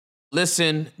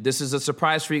Listen, this is a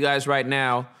surprise for you guys right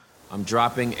now. I'm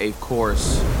dropping a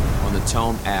course on the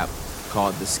Tome app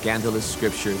called The Scandalous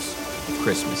Scriptures of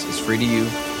Christmas. It's free to you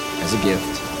as a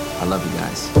gift. I love you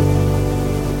guys.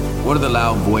 What are the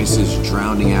loud voices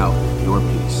drowning out your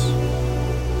peace?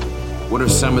 What are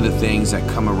some of the things that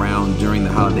come around during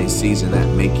the holiday season that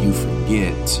make you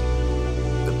forget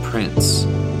the Prince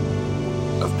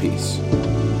of Peace?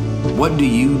 What do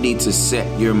you need to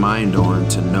set your mind on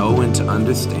to know and to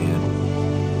understand,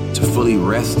 to fully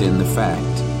rest in the fact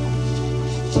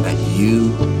that you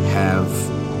have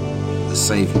a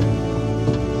Savior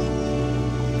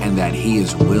and that He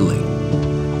is willing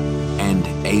and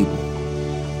able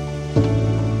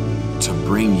to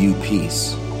bring you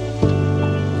peace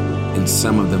in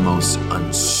some of the most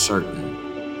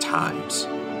uncertain times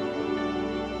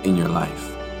in your life?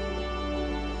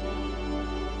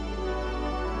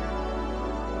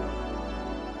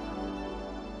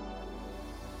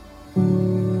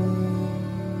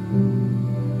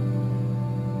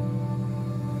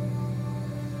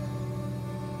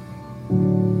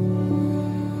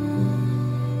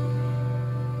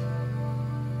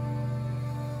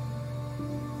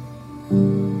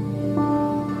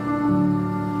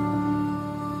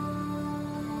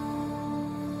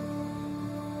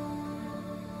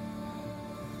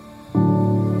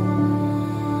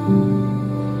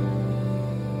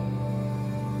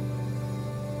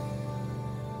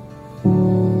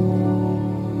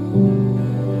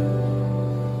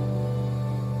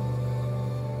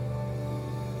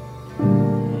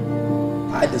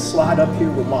 I had to slide up here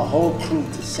with my whole crew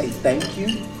to say thank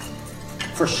you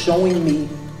for showing me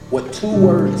what two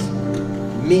words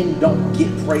men don't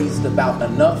get praised about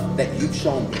enough that you've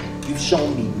shown me. You've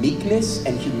shown me meekness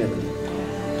and humility.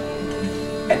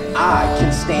 And I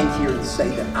can stand here and say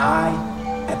that I,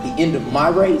 at the end of my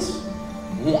race,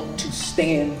 want to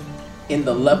stand in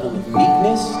the level of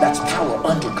meekness, that's power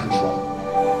under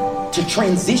control. To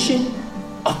transition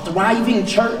a thriving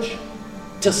church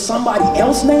to somebody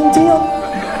else named Tim?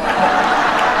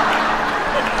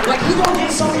 Like, you gonna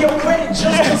get some of your credit just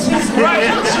because he's right.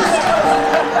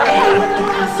 Ain't you in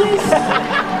glasses?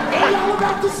 Ain't y'all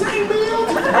about the same build?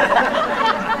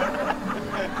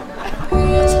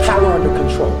 It's power under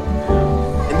control.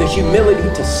 And the humility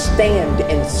to stand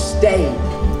and stay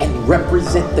and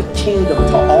represent the kingdom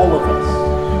to all of us.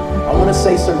 I want to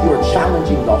say, sir, you are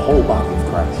challenging the whole body of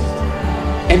Christ.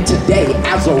 And today,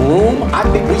 as a room, I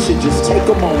think we should just take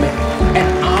a moment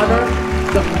and honor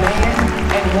the man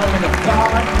and woman of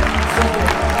God for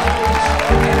their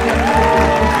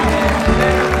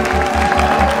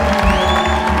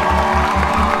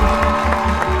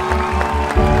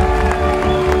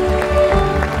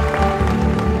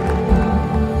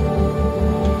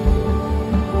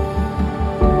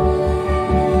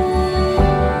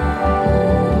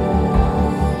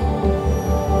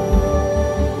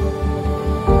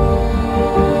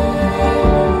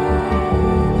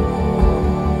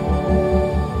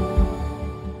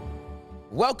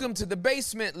Welcome to the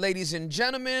basement, ladies and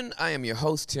gentlemen. I am your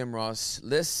host, Tim Ross.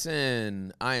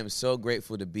 Listen, I am so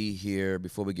grateful to be here.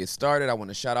 Before we get started, I want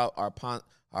to shout out our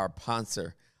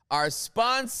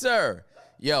sponsor.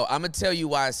 Yo, I'm going to tell you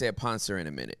why I said sponsor in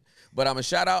a minute. But I'm going to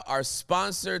shout out our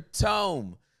sponsor,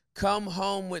 Tome. Come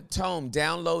home with Tome.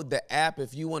 Download the app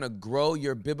if you want to grow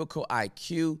your biblical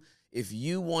IQ. If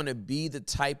you want to be the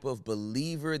type of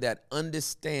believer that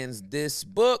understands this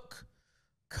book,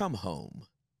 come home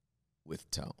with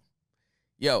Tome.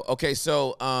 Yo, okay,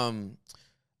 so I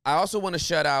also want to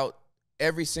shout out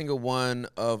every single one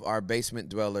of our basement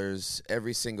dwellers,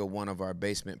 every single one of our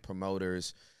basement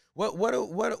promoters. What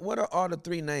are all the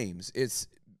three names?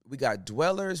 We got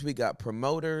dwellers, we got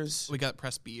promoters, we got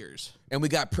press beers, and we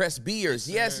got press beers.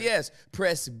 Yes,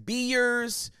 press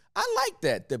beers. I like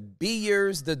that. The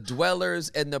beers, the dwellers,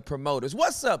 and the promoters.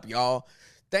 What's up, y'all?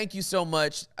 Thank you so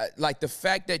much. Like the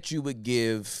fact that you would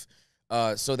give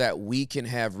so that we can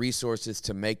have resources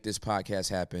to make this podcast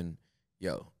happen.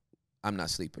 Yo, I'm not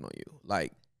sleeping on you.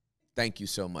 Like, thank you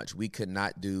so much. We could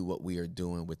not do what we are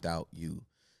doing without you.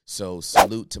 So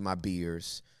salute to my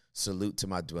beers, salute to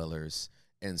my dwellers,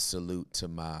 and salute to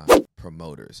my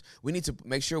promoters. We need to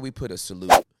make sure we put a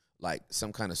salute, like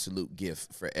some kind of salute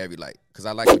gift for every, like, because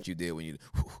I like what you did when you,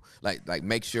 like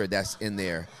make sure that's in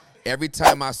there. Every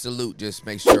time I salute, just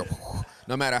make sure,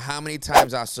 no matter how many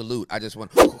times I salute, I just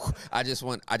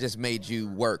made you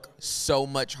work so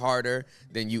much harder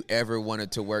than you ever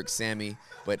wanted to work, Sammy.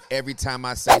 But every time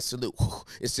I say salute,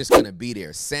 it's just going to be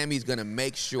there. Sammy's going to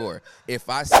make sure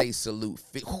if I say salute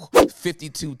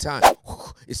 52 times,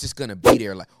 it's just going to be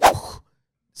there. Like,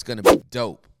 it's going to be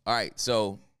dope. All right,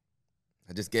 so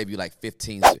I just gave you like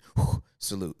 15.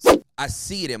 salutes. I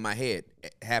see it in my head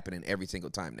happening every single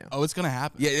time now. Oh, it's gonna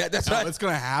happen. Yeah, that's right. It's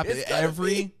gonna happen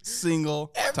every single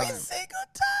time. Every single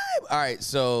time. All right,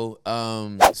 so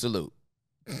salute.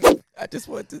 I just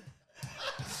want to,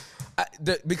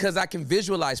 because I can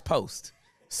visualize post.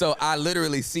 So I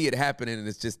literally see it happening, and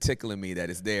it's just tickling me that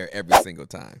it's there every single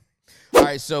time. All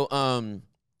right, so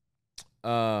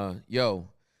yo,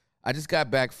 I just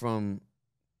got back from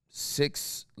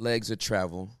 6 legs of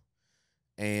travel,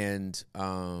 and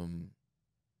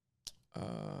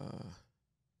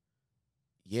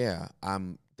yeah,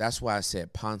 that's why I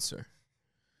said Poncer,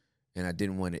 and I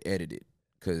didn't want to edit it,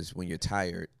 because when you're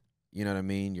tired, you know what I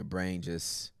mean, your brain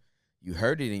just, you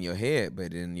heard it in your head,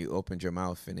 but then you opened your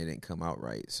mouth and it didn't come out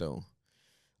right. So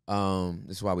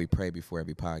this is why we pray before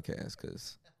every podcast,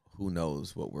 because who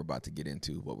knows what we're about to get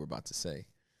into, what we're about to say.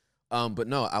 But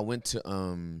no, I went to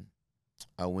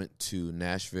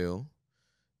Nashville,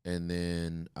 and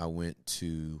then I went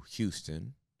to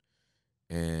Houston,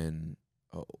 and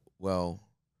well,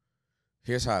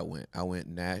 here's how it went. I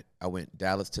went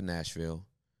Dallas to Nashville,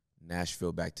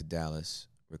 Nashville back to Dallas,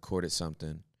 recorded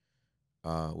something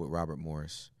with Robert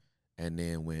Morris, and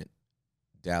then went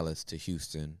Dallas to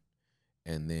Houston,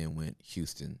 and then went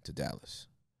Houston to Dallas,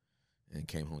 and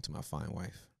came home to my fine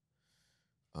wife.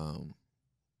 Oh,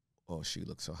 she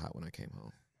looked so hot when I came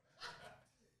home.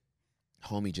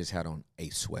 Homie just had on a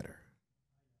sweater.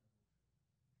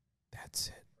 That's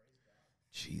it.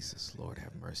 Jesus, Lord,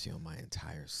 have mercy on my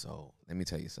entire soul. Let me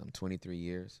tell you something. 23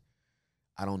 years,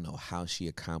 I don't know how she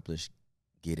accomplished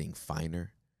getting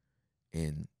finer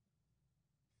in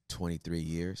 23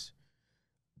 years,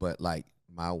 but like,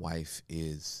 my wife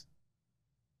is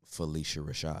Felicia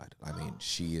Rashad. I mean,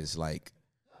 she is like,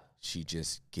 she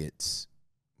just gets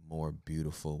more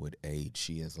beautiful with age.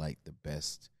 She is like the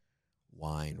best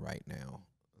wine right now.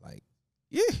 Like,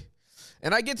 yeah.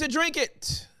 And I get to drink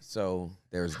it. So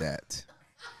there's that.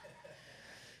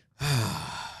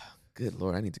 Good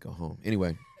Lord, I need to go home.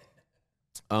 Anyway.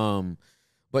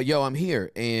 But yo, I'm here,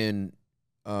 and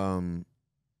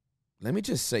let me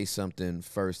just say something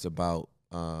first about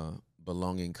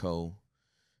Belonging Co.,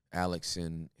 Alex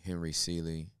and Henry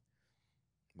Seeley,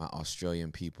 my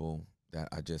Australian people that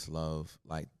I just love.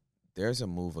 Like, there's a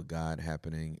move of God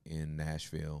happening in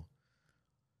Nashville.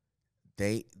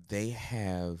 They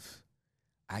have,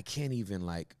 I can't even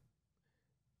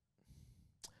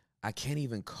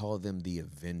call them the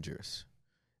Avengers.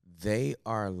 They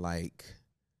are like,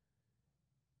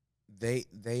 they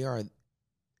are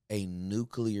a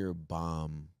nuclear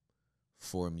bomb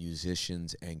for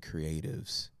musicians and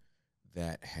creatives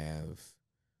that have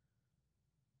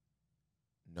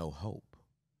no hope.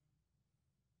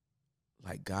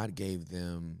 Like, God gave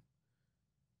them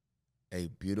a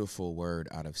beautiful word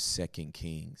out of 2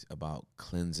 Kings about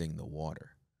cleansing the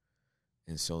water.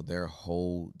 And so their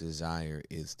whole desire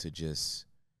is to just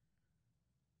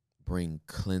bring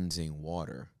cleansing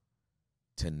water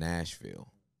to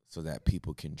Nashville so that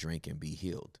people can drink and be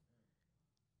healed.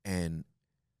 And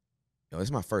you know,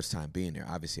 it's my first time being there.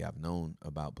 Obviously, I've known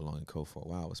about Belonging Co. for a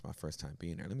while. It's my first time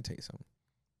being there. Let me tell you something.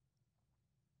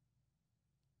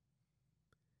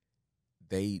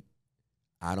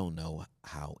 I don't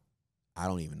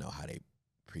even know how they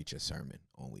preach a sermon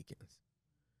on weekends,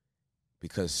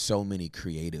 because so many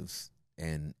creatives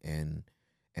and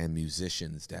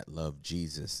musicians that love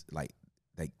Jesus, like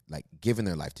giving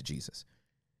their life to Jesus.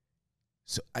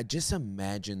 So I just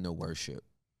imagine the worship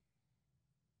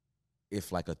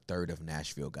if like a third of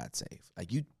Nashville got saved.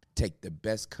 Like, you take the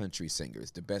best country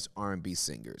singers, the best R&B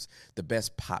singers, the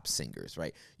best pop singers,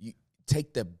 right? You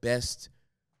take the best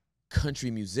country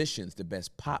musicians, the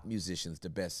best pop musicians, the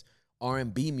best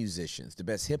R&B musicians, the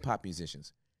best hip hop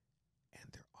musicians, and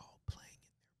they're all playing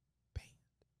in their band.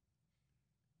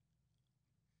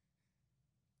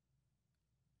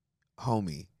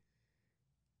 Homie,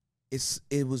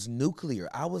 it was nuclear.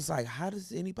 I was like, how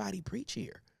does anybody preach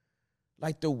here?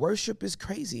 Like, the worship is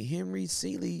crazy. Henry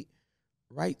Seeley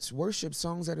writes worship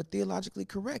songs that are theologically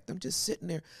correct. I'm just sitting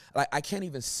there. Like, I can't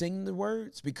even sing the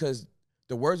words because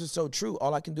the words are so true.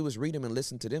 All I can do is read them and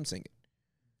listen to them sing it.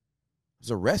 I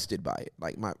was arrested by it.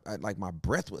 Like, my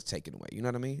breath was taken away. You know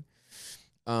what I mean?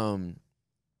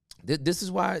 This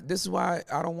is why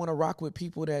I don't want to rock with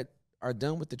people that are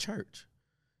done with the church.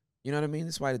 You know what I mean?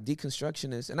 That's why the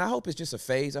deconstruction is, and I hope it's just a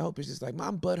phase. I hope it's just like,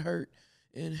 my butt hurt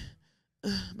and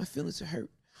my feelings are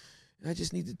hurt, and I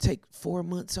just need to take 4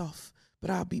 months off, but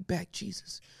I'll be back,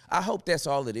 Jesus. I hope that's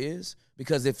all it is,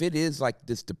 because if it is like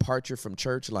this departure from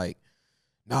church, like,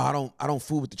 no, I don't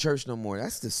fool with the church no more.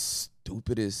 That's the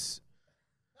stupidest.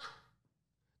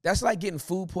 That's like getting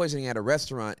food poisoning at a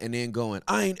restaurant and then going,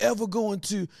 I ain't ever going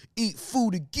to eat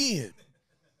food again.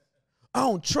 I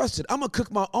don't trust it. I'm going to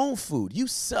cook my own food. You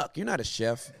suck. You're not a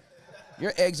chef.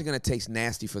 Your eggs are going to taste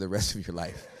nasty for the rest of your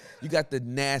life. You got the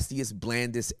nastiest,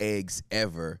 blandest eggs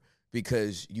ever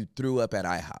because you threw up at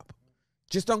IHOP.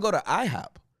 Just don't go to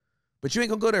IHOP. But you ain't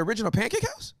going to go to Original Pancake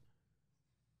House?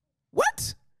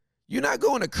 What? You're not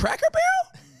going to Cracker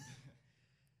Barrel?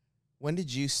 When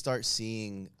did you start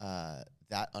seeing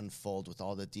that unfold with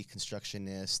all the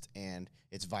deconstructionists and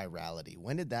its virality?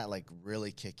 When did that like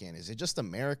really kick in? Is it just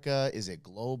America? Is it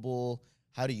global?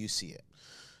 How do you see it?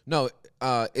 No,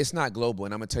 it's not global,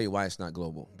 and I'm going to tell you why it's not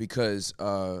global. Because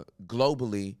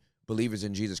globally, believers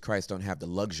in Jesus Christ don't have the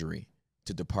luxury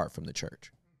to depart from the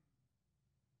church.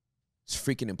 It's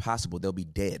freaking impossible. They'll be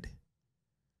dead.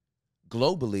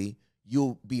 Globally,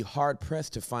 you'll be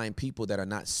hard-pressed to find people that are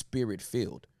not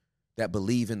spirit-filled, that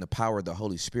believe in the power of the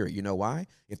Holy Spirit. You know why?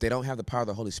 If they don't have the power of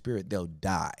the Holy Spirit, they'll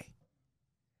die.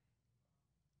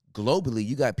 Globally,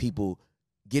 you got people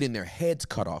getting their heads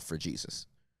cut off for Jesus.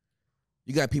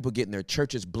 You got people getting their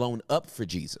churches blown up for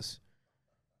Jesus.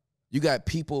 You got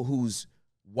people whose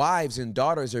wives and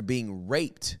daughters are being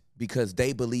raped because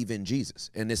they believe in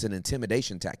Jesus, and it's an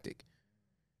intimidation tactic.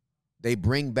 They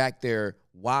bring back their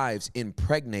wives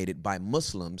impregnated by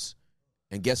Muslims,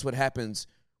 and guess what happens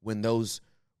when those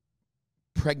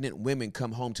pregnant women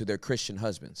come home to their Christian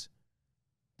husbands?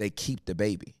 They keep the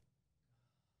baby,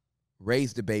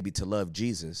 raise the baby to love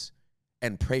Jesus,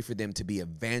 and pray for them to be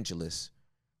evangelists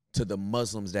to the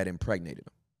Muslims that impregnated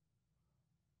them.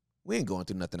 We ain't going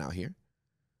through nothing out here.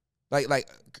 Like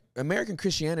American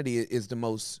Christianity is the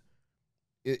most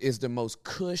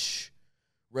cush,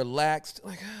 relaxed.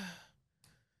 Like,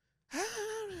 I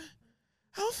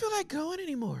don't feel like going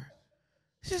anymore.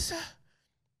 It's just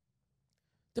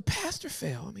the pastor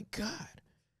fell. I mean, God,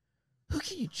 who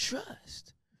can you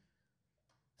trust?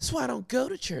 That's why I don't go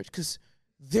to church, because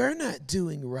they're not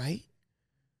doing right.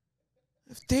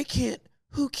 If they can't,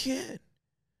 who can?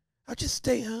 I'll just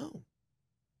stay home.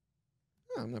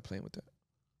 No, I'm not playing with that.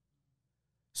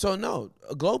 So no,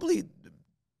 globally,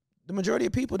 the majority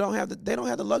of people don't have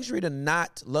the luxury to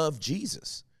not love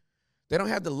Jesus. They don't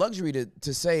have the luxury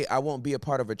to say, I won't be a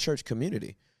part of a church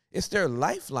community. It's their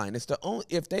lifeline. It's the only,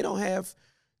 if they don't have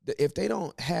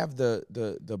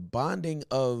the bonding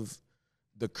of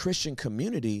the Christian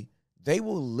community, they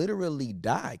will literally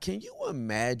die. Can you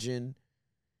imagine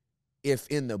if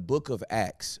in the book of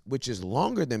Acts, which is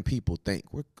longer than people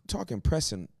think, we're talking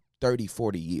pressing 30,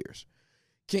 40 years.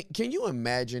 Can you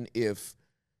imagine if,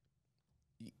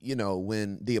 you know,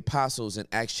 when the apostles in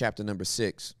Acts chapter number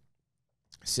 6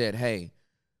 said, hey,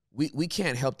 we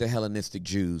can't help the Hellenistic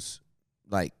Jews,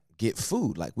 like, get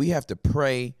food. Like, we have to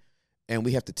pray and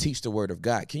we have to teach the word of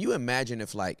God. Can you imagine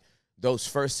if, like, those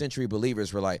first century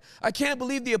believers were like, I can't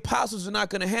believe the apostles are not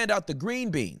going to hand out the green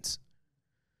beans.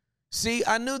 See,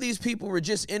 I knew these people were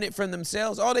just in it for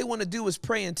themselves. All they want to do is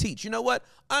pray and teach. You know what?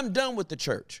 I'm done with the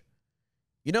church.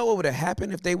 You know what would have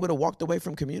happened if they would have walked away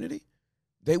from community?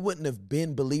 They wouldn't have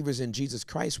been believers in Jesus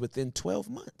Christ within 12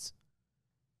 months.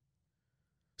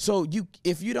 So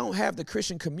if you don't have the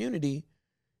Christian community,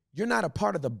 you're not a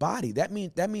part of the body. That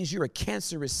means you're a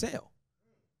cancerous cell.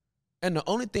 And the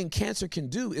only thing cancer can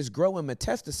do is grow and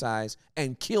metastasize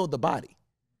and kill the body.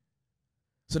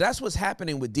 So that's what's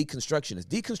happening with deconstructionists.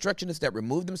 Deconstructionists that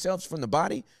remove themselves from the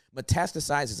body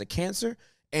metastasize as a cancer,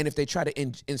 and if they try to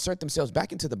insert themselves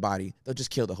back into the body, they'll just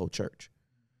kill the whole church.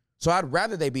 So I'd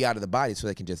rather they be out of the body so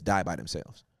they can just die by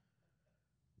themselves.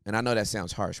 And I know that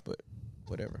sounds harsh, but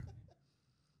whatever.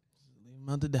 Leave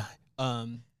them out to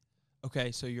die.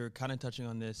 Okay, so you're kind of touching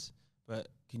on this, but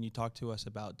can you talk to us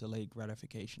about delayed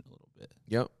gratification a little bit?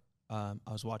 Yep. I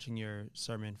was watching your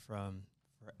sermon from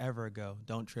forever ago.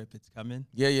 Don't trip, it's coming.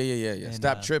 Yeah. And,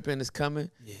 Stop tripping, it's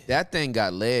coming. Yeah. That thing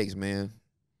got legs, man.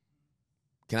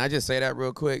 Can I just say that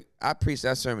real quick? I preached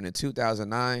that sermon in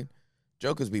 2009.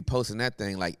 Jokers be posting that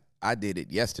thing like I did it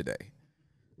yesterday.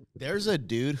 There's a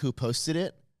dude who posted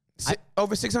it.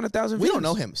 Over 600,000 views. We don't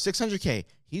know him. 600K.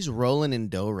 He's rolling in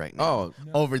dough right now. Oh,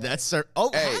 over that, sir.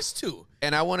 Oh, hey, has to.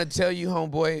 And I want to tell you,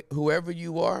 homeboy, whoever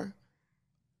you are,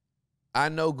 I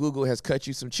know Google has cut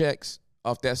you some checks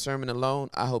off that sermon alone.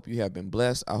 I hope you have been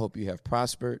blessed. I hope you have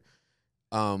prospered.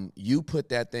 You put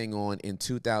that thing on in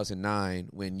 2009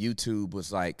 when YouTube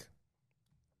was like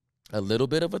a little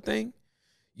bit of a thing.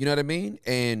 You know what I mean?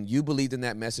 And you believed in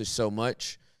that message so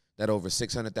much that over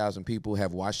 600,000 people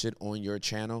have watched it on your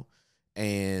channel.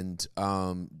 And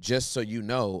just so you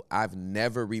know, I've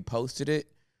never reposted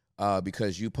it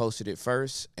because you posted it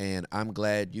first. And I'm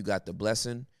glad you got the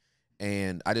blessing.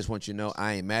 And I just want you to know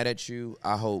I ain't mad at you.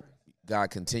 I hope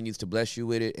God continues to bless you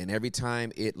with it. And every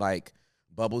time it like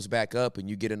bubbles back up and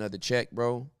you get another check,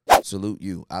 bro, salute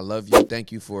you. I love you.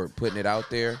 Thank you for putting it out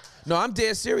there. No, I'm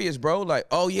dead serious, bro. Like,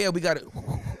 oh yeah, we got it.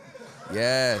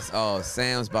 Yes. Oh,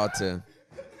 Sam's about to.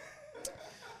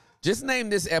 Just name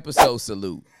this episode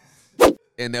Salute.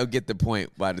 And they'll get the point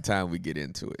by the time we get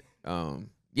into it.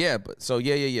 Yeah, but so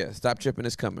yeah. Stop tripping,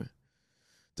 it's coming.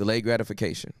 Delayed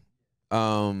gratification.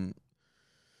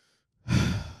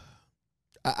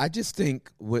 I just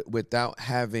think without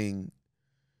having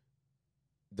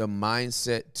the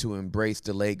mindset to embrace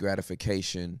delayed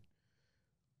gratification,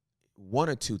 one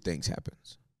or two things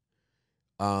happens.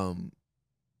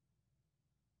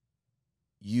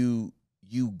 You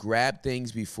grab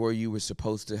things before you were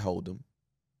supposed to hold them,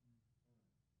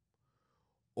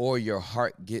 or your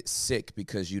heart gets sick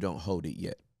because you don't hold it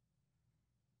yet.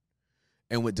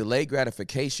 And with delayed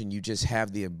gratification, you just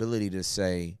have the ability to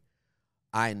say,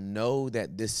 I know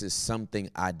that this is something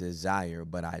I desire,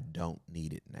 but I don't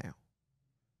need it now.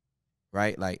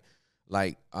 Right? Like,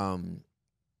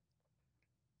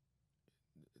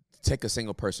 take a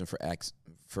single person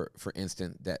for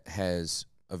instance that has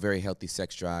a very healthy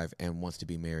sex drive and wants to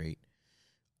be married.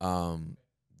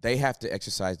 They have to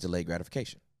exercise delayed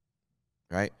gratification.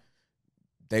 Right?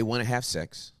 They want to have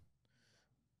sex,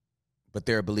 but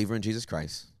they're a believer in Jesus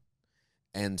Christ.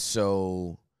 And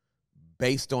so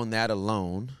based on that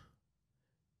alone,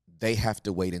 they have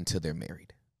to wait until they're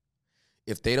married.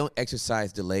 If they don't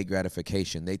exercise delayed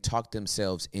gratification, they talk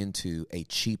themselves into a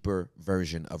cheaper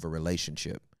version of a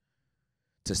relationship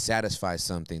to satisfy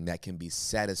something that can be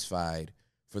satisfied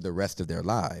for the rest of their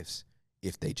lives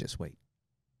if they just wait.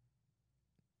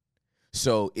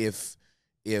 So if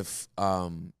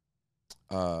when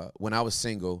I was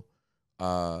single,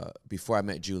 before I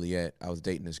met Juliet, I was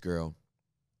dating this girl,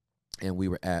 and we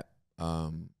were at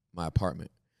my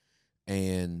apartment,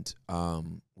 and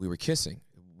we were kissing.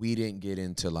 We didn't get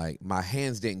into like, my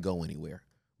hands didn't go anywhere,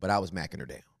 but I was macking her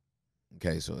down.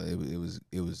 Okay, so it was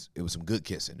some good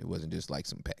kissing. It wasn't just like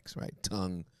some pecks, right?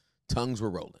 Tongues were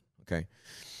rolling. Okay,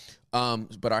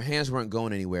 but our hands weren't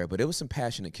going anywhere. But it was some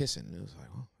passionate kissing. It was like,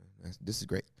 oh, this is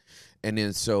great. And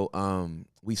then so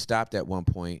we stopped at one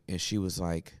point, and she was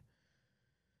like,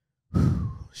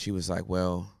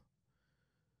 well,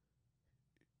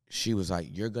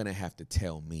 you're going to have to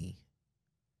tell me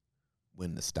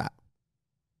when to stop.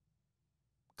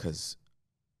 Because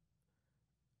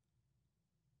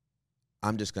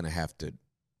I'm just going to have to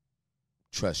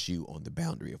trust you on the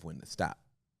boundary of when to stop.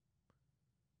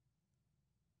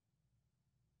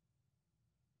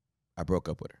 I broke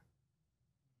up with her.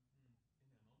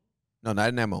 No, not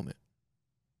in that moment.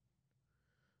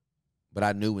 But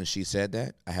I knew when she said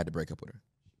that, I had to break up with her.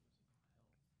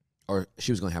 Or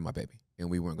she was going to have my baby, and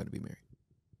we weren't going to be married.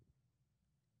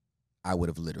 I would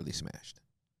have literally smashed.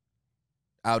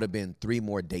 I would have been 3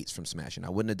 more dates from smashing. I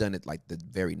wouldn't have done it like the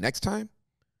very next time.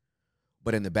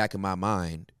 But in the back of my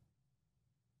mind,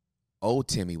 old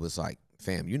Timmy was like,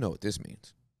 fam, you know what this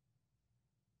means.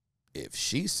 If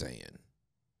she's saying,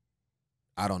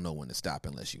 I don't know when to stop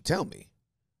unless you tell me,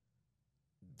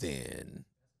 then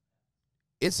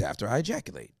it's after I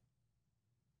ejaculate.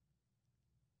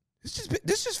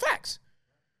 This just facts.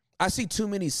 I see too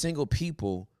many single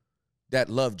people that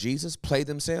love Jesus play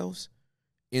themselves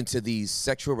into these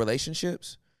sexual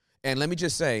relationships. And let me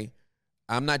just say,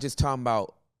 I'm not just talking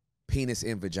about penis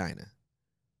and vagina.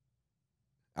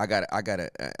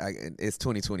 It's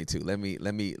 2022. Let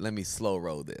me slow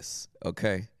roll this,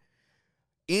 okay?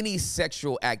 Any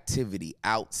sexual activity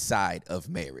outside of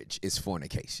marriage is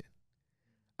fornication.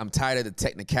 I'm tired of the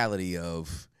technicality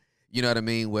of, you know what I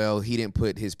mean? Well, he didn't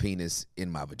put his penis in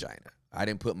my vagina. I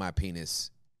didn't put my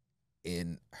penis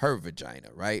in her vagina,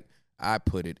 right? I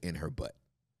put it in her butt.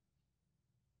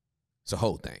 It's a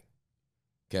whole thing,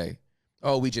 okay?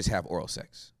 Oh, we just have oral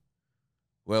sex.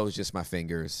 Well, it was just my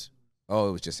fingers. Oh,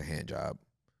 it was just a hand job.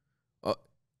 Oh,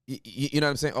 you know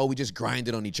what I'm saying? Oh, we just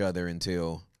grinded on each other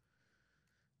until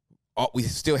we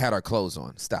still had our clothes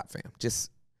on. Stop, fam.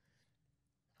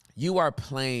 You're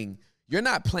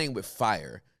not playing with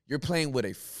fire. You're playing with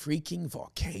a freaking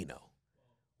volcano.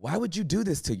 Why would you do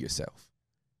this to yourself?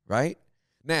 Right?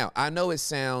 Now, I know it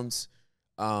sounds,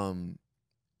 I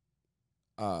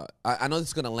know this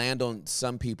is going to land on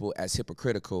some people as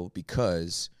hypocritical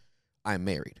because I'm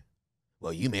married.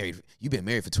 Well, you've been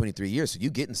married for 23 years, so you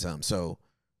getting some. So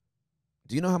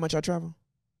do you know how much I travel?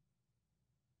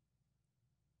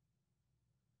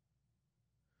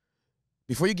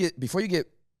 Before you get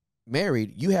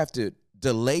married, you have to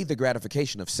delay the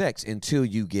gratification of sex until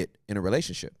you get in a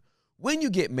relationship. When you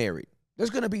get married, There's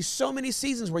going to be so many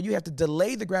seasons where you have to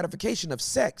delay the gratification of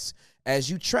sex as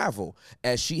you travel,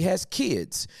 as she has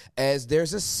kids, as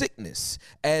there's a sickness,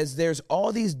 as there's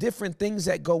all these different things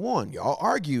that go on. Y'all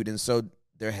argued, and so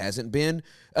there hasn't been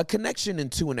a connection in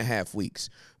 2.5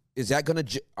 weeks. Is that going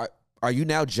to, are you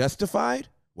now justified?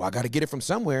 Well, I got to get it from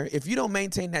somewhere. If you don't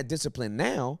maintain that discipline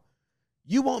now,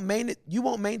 you won't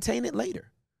maintain it later.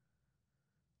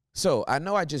 So I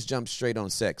know I just jumped straight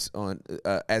on sex on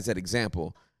as an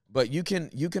example, but you can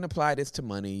apply this to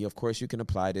money. Of course, you can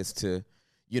apply this to,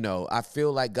 I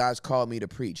feel like God's called me to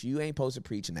preach. You ain't supposed to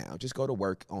preach now. Just go to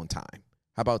work on time.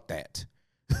 How about that?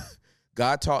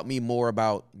 God taught me more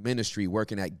about ministry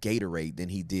working at Gatorade than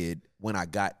he did when I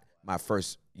got my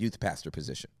first youth pastor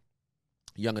position,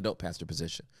 young adult pastor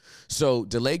position. So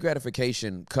delayed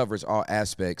gratification covers all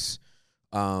aspects.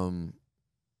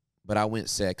 But I went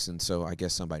sex, and so I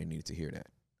guess somebody needed to hear that.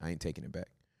 I ain't taking it back.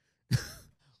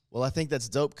 Well, I think that's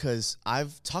dope because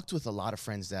I've talked with a lot of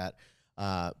friends that,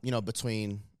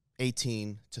 between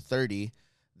 18 to 30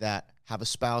 that have a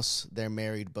spouse, they're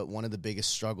married, but one of the biggest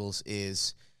struggles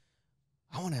is,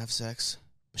 I want to have sex,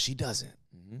 but she doesn't.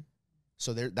 Mm-hmm.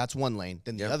 So that's one lane.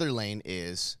 Then the other lane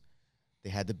is they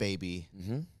had the baby.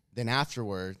 Mm-hmm. Then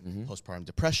afterward, postpartum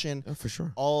depression. Oh, for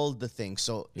sure. All the things.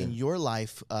 So in your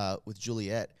life with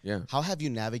Juliet, how have you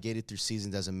navigated through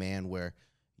seasons as a man where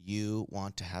you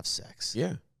want to have sex?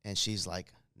 Yeah. And she's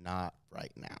like, not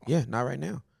right now. Yeah, not right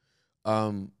now.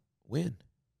 When?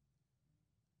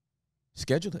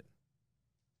 Schedule it.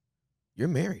 You're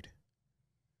married.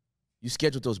 You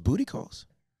scheduled those booty calls.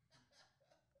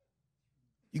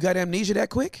 You got amnesia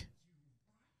that quick?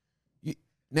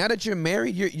 Now that you're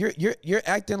married, you're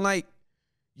acting like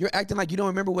you don't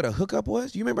remember what a hookup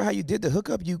was. You remember how you did the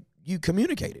hookup? You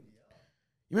communicated.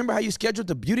 You remember how you scheduled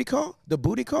the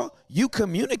booty call? You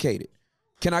communicated.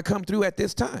 Can I come through at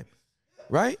this time?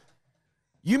 Right?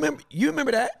 You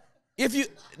remember that?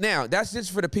 Now that's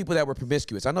just for the people that were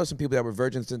promiscuous. I know some people that were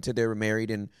virgins until they were married,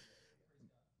 and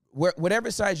whatever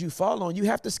side you fall on, you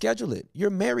have to schedule it. You're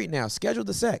married now. Schedule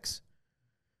the sex.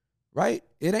 Right?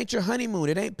 It ain't your honeymoon.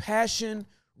 It ain't passion.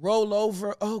 Roll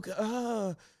over.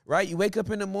 Right? You wake up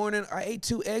in the morning. I ate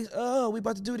 2 eggs. Oh, we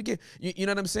about to do it again. You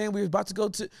know what I'm saying? We were about to go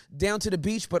down to the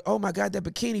beach, but oh my God, that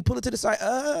bikini. Pull it to the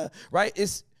side. Right?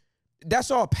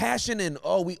 That's all passion, and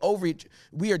we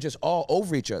are just all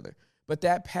over each other. But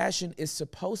that passion is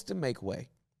supposed to make way.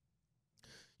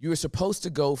 You are supposed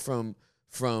to go from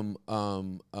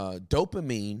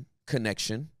dopamine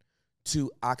connection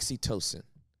to oxytocin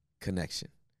connection.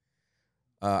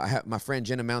 I have my friend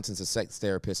Jenna Mountain's a sex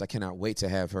therapist. I cannot wait to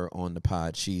have her on the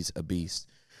pod. She's a beast.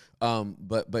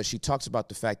 But she talks about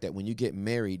the fact that when you get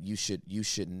married, you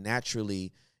should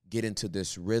naturally get into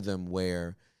this rhythm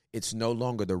where it's no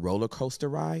longer the roller coaster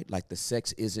ride. Like the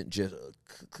sex isn't just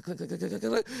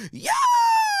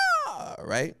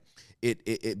right.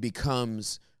 It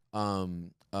becomes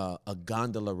a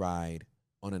gondola ride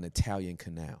on an Italian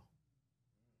canal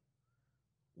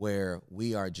where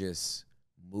we are just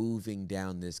moving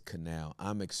down this canal.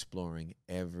 I'm exploring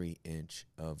every inch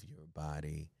of your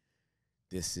body.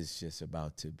 This is just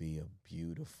about to be a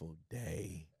beautiful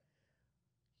day.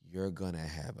 You're going to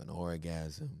have an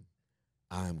orgasm.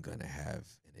 I'm going to have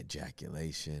an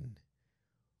ejaculation.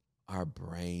 Our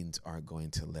brains are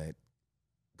going to let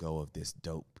go of this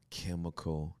dope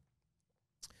chemical.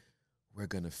 We're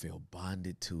going to feel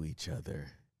bonded to each other.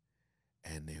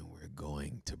 And then we're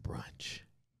going to brunch.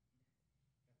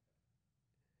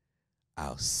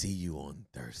 I'll see you on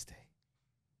Thursday.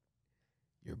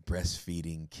 You're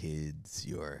breastfeeding kids.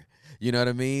 You know what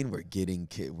I mean?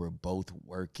 We're both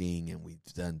working, and we've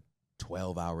done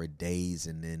 12-hour days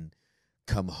and then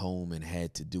come home and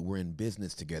we're in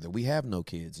business together. We have no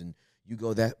kids, and you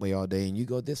go that way all day and you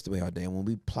go this way all day. And when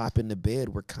we plop in the bed,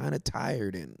 we're kind of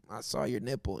tired, and I saw your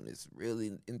nipple and it's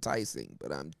really enticing,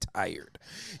 but I'm tired.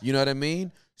 You know what I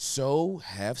mean? So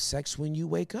have sex when you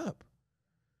wake up.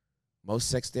 Most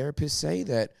sex therapists say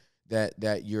that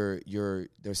you're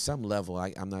there's some level.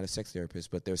 I'm not a sex therapist,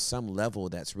 but there's some level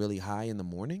that's really high in the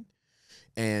morning,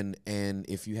 and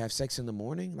if you have sex in the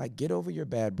morning, like get over your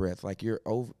bad breath, like you're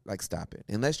over, like stop it.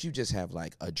 Unless you just have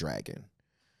like a dragon.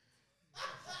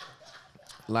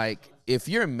 Like if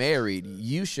you're married,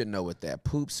 you should know what that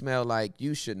poop smell like.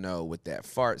 You should know what that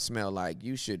fart smell like.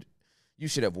 You should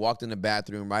have walked in the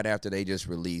bathroom right after they just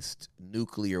released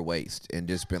nuclear waste and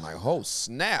just been like, oh,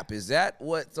 snap. Is that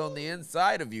what's on the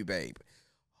inside of you, babe?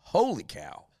 Holy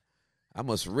cow. I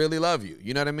must really love you.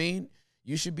 You know what I mean?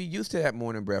 You should be used to that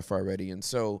morning breath already. And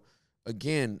so,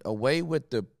 again, away with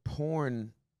the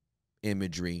porn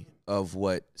imagery of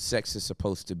what sex is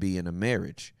supposed to be in a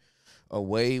marriage.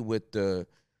 Away with the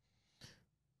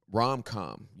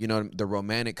rom-com, you know, the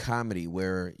romantic comedy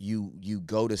where you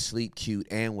go to sleep cute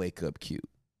and wake up cute.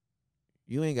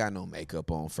 You ain't got no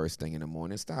makeup on first thing in the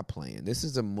morning. Stop playing. This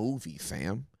is a movie,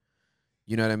 fam.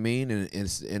 You know what I mean?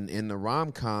 And in the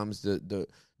rom-coms, the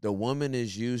woman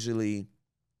is usually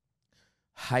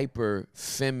hyper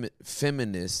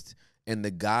feminist, and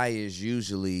the guy is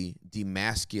usually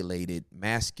demasculated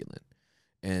masculine.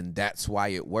 And that's why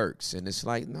it works. And it's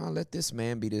like, no, let this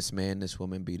man be this man, this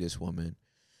woman be this woman.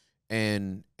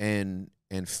 And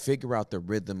figure out the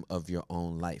rhythm of your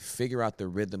own life. Figure out the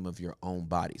rhythm of your own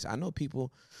bodies. I know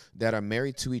people that are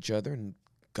married to each other, and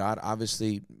God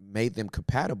obviously made them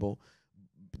compatible.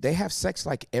 They have sex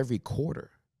like every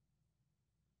quarter.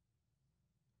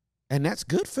 And that's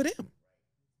good for them.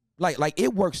 Like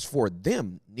it works for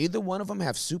them. Neither one of them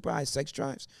have super high sex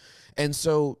drives. And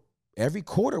so every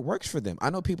quarter works for them. I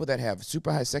know people that have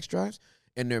super high sex drives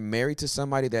and they're married to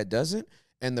somebody that doesn't.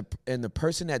 And the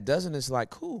person that doesn't is like,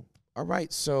 cool. All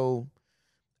right, so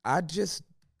I just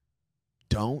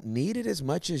don't need it as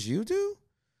much as you do,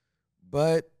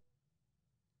 but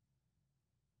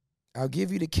I'll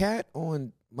give you the cat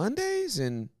on Mondays,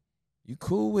 and you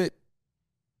cool with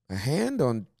a hand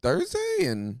on Thursday,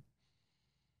 and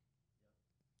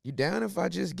you down if I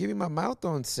just give you my mouth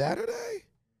on Saturday?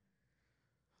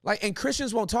 Like, and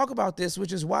Christians won't talk about this,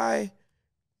 which is why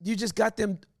you just got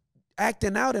them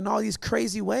acting out in all these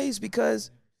crazy ways,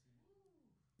 because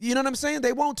you know what I'm saying?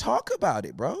 They won't talk about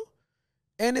it, bro.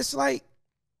 And it's like,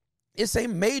 it's a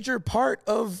major part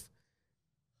of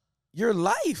your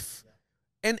life.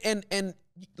 And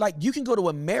like, you can go to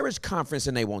a marriage conference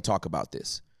and they won't talk about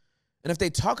this. And if they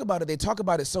talk about it, they talk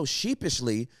about it so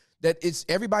sheepishly that it's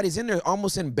everybody's in there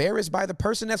almost embarrassed by the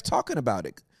person that's talking about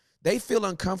it. They feel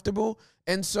uncomfortable.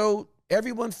 And so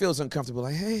everyone feels uncomfortable.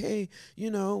 Like, hey,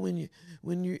 you know, when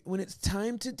it's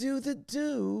time to do the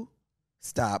do,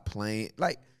 stop playing.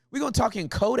 Like, we're going to talk in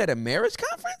code at a marriage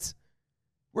conference?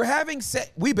 We're having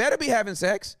sex. We better be having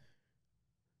sex.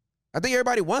 I think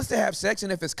everybody wants to have sex,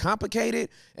 and if it's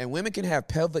complicated, and women can have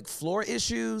pelvic floor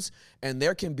issues, and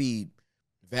there can be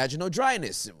vaginal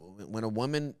dryness when a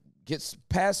woman gets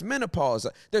past menopause.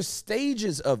 There's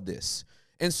stages of this.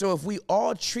 And so if we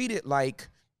all treat it like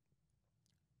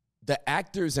the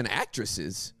actors and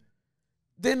actresses,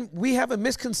 then we have a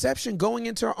misconception going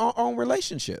into our own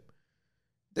relationship.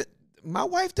 My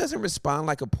wife doesn't respond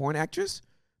like a porn actress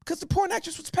because the porn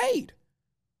actress was paid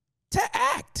to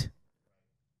act.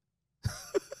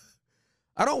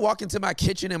 I don't walk into my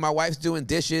kitchen and my wife's doing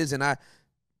dishes and I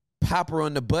pop her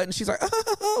on the butt and she's like,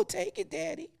 oh, take it,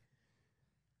 daddy.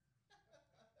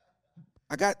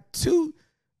 I got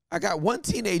one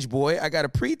teenage boy, I got a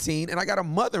preteen, and I got a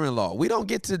mother-in-law. We don't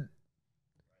get to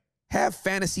have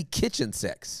fantasy kitchen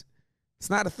sex.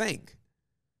 It's not a thing.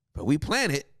 But we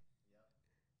plan it.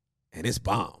 And it's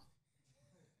bomb.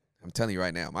 I'm telling you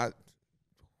right now,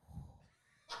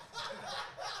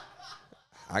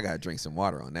 I got to drink some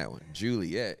water on that one.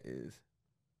 Juliet is.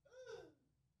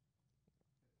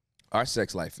 Our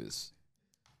sex life is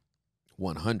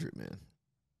 100, man.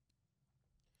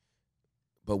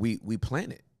 But we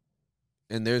plan it.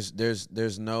 And there's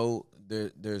no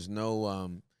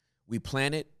we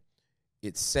plan it.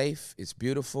 It's safe, it's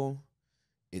beautiful.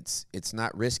 It's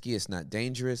not risky, it's not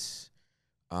dangerous.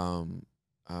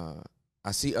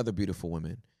 I see other beautiful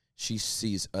women. She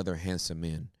sees other handsome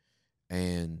men.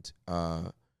 And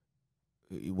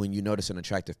when you notice an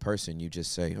attractive person, you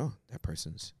just say, oh, that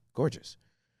person's gorgeous.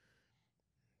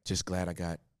 Just glad I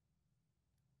got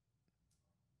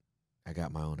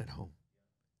my own at home.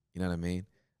 You know what I mean?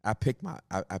 I picked mine.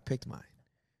 Right?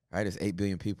 There's 8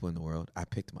 billion people in the world. I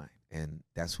picked mine. And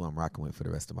that's who I'm rocking with for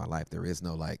the rest of my life. There is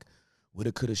no like,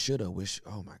 woulda, coulda, shoulda.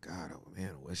 Oh my God, oh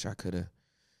man,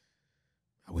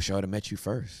 I wish I would have met you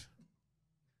first.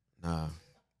 Nah,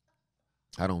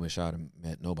 I don't wish I would have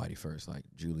met nobody first. Like,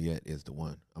 Juliet is the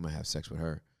one. I'm going to have sex with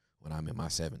her when I'm in my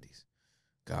 70s.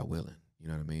 God willing. You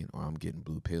know what I mean? Or I'm getting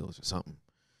blue pills or something.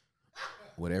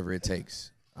 Whatever it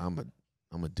takes. I'm going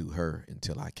to do her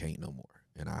until I can't no more.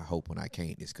 And I hope when I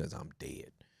can't, it's because I'm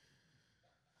dead.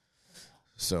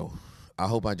 So I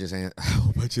hope I just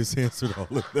answered all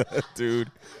of that,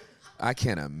 dude. I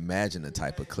can't imagine the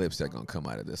type of clips that are going to come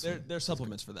out of this. There's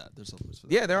supplements for that.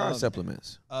 Yeah, there are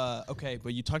supplements. Okay,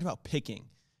 but you talked about picking.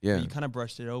 Yeah. You kind of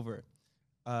brushed it over.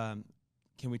 Can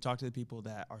we talk to the people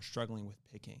that are struggling with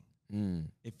picking?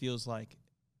 It feels like,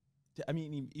 I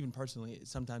mean, even personally,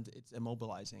 sometimes it's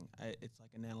immobilizing. It's like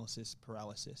analysis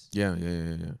paralysis. Yeah.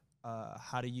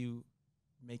 How do you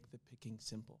make the picking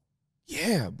simple?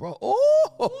 Yeah, bro.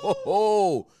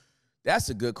 Oh, that's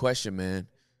a good question, man.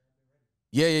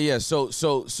 Yeah. So,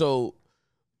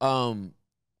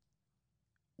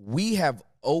 we have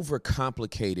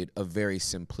overcomplicated a very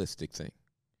simplistic thing,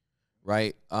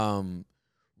 right?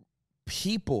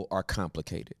 People are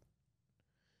complicated.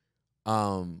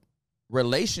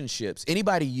 Relationships,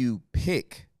 anybody you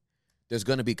pick, there's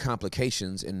going to be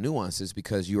complications and nuances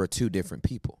because you are two different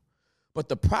people. But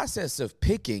the process of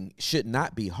picking should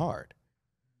not be hard.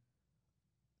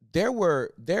 There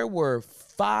were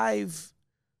 5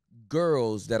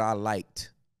 girls that I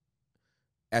liked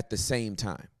at the same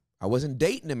time. I wasn't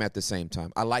dating them at the same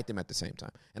time. I liked them at the same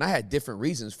time. And I had different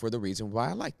reasons for the reason why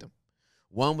I liked them.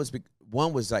 One was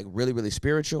like really, really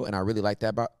spiritual, and I really liked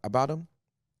that about them.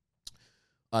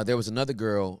 There was another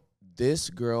girl. This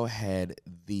girl had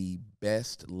the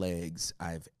best legs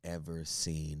I've ever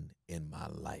seen in my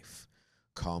life.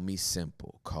 Call me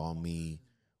simple. Call me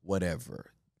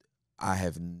whatever. I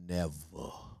have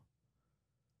never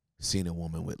seen a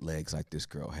woman with legs like this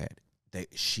girl had.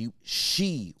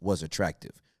 She was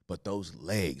attractive, but those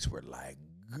legs were like,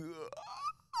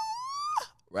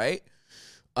 right?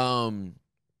 And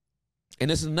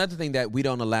this is another thing that we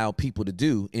don't allow people to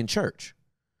do in church,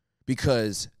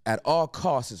 because at all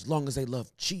costs, as long as they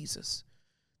love Jesus,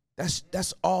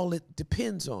 that's all it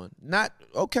depends on. Not,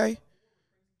 okay,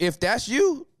 if that's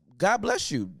you, God bless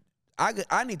you.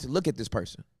 I need to look at this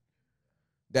person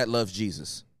that loves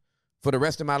Jesus for the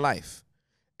rest of my life.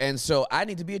 And so I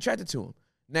need to be attracted to him.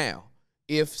 Now,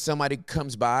 if somebody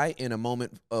comes by in a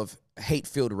moment of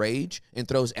hate-filled rage and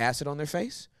throws acid on their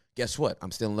face, guess what?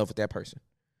 I'm still in love with that person.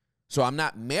 So I'm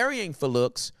not marrying for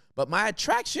looks, but my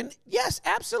attraction, yes,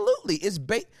 absolutely, is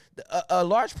a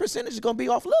large percentage is going to be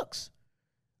off looks.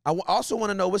 I also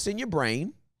want to know what's in your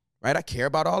brain, right? I care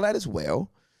about all that as well.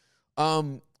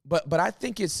 But I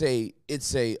think it's a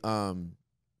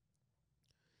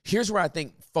here's where I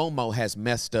think FOMO has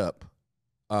messed up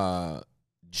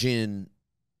Gen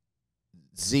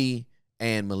Z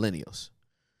and millennials.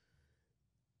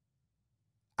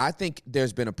 I think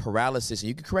there's been a paralysis, and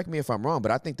you can correct me if I'm wrong,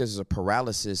 but I think there's a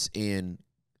paralysis in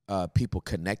people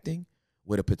connecting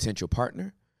with a potential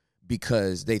partner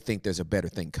because they think there's a better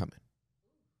thing coming.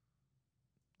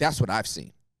 That's what I've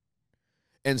seen.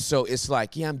 And so it's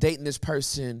like, yeah, I'm dating this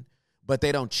person, but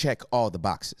they don't check all the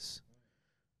boxes.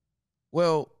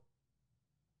 Well,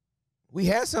 we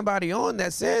had somebody on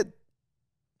that said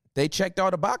they checked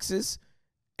all the boxes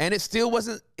and it still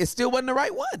wasn't the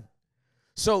right one.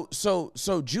 So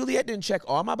Juliet didn't check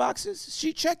all my boxes.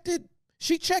 She checked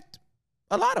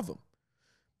a lot of them.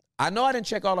 I know I didn't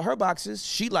check all of her boxes.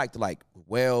 She liked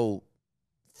well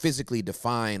physically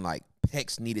defined, like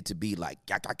pecs needed to be like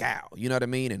cow, you know what I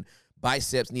mean? And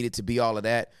biceps needed to be all of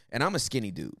that. And I'm a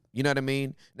skinny dude, you know what I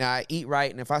mean? Now I eat right,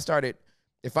 and if I started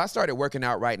working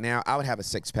out right now, I would have a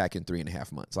 6-pack in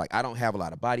 3.5 months. Like, I don't have a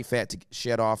lot of body fat to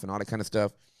shed off and all that kind of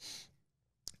stuff.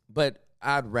 But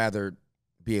I'd rather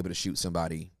be able to shoot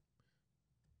somebody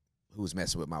who's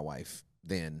messing with my wife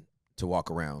than to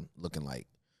walk around looking like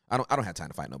I don't have time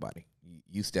to fight nobody.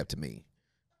 You step to me,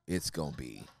 it's gonna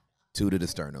be 2 to the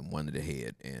sternum, 1 to the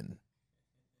head, and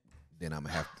then I'm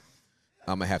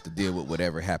gonna have to deal with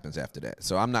whatever happens after that.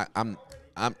 So I'm not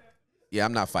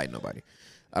fighting nobody.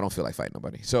 I don't feel like fighting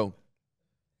nobody. So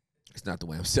it's not the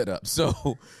way I'm set up.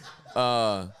 So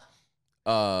I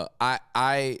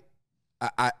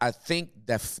think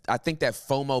that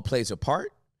FOMO plays a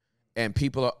part, and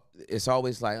it's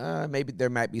always like, maybe there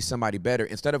might be somebody better,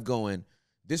 instead of going,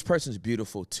 this person's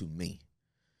beautiful to me.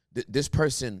 This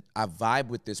person, I vibe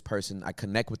with this person, I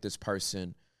connect with this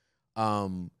person.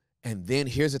 And then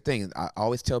here's the thing. I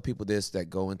always tell people this that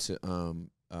go into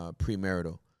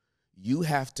premarital. You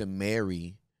have to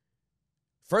marry.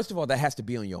 First of all, that has to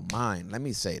be on your mind. Let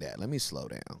me say that. Let me slow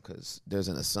down, because there's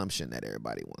an assumption that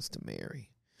everybody wants to marry.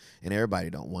 And everybody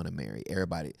don't want to marry.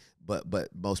 Everybody, but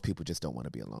most people just don't want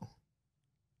to be alone.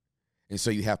 And so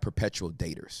you have perpetual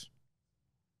daters.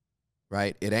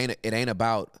 Right? It ain't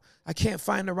about, I can't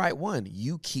find the right one.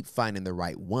 You keep finding the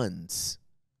right ones.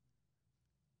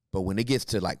 But when it gets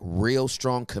to like real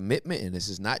strong commitment, and this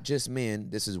is not just men,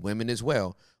 this is women as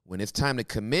well. When it's time to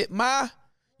commit,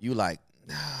 you like,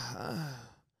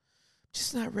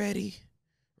 just not ready,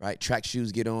 right? Track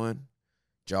shoes get on,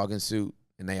 jogging suit,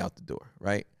 and they out the door,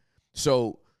 right?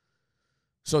 So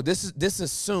this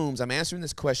assumes, I'm answering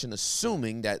this question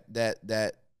assuming that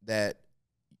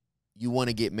you want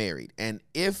to get married. And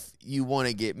if you want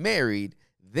to get married,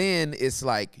 then it's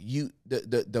like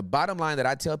the bottom line that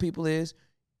I tell people is,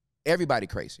 everybody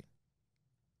crazy.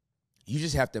 You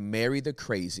just have to marry the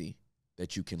crazy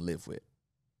that you can live with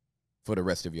for the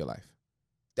rest of your life.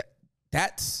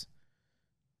 That's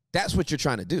what you're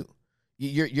trying to do.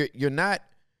 You're not.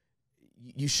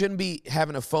 You shouldn't be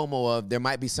having a FOMO of there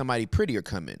might be somebody prettier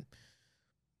coming.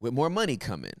 with more money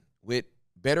coming, with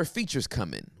better features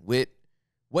coming, with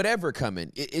whatever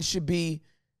coming. It should be,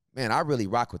 man, I really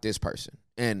rock with this person.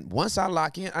 And once I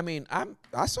lock in, I mean,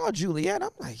 I saw Juliet.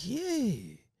 I'm like,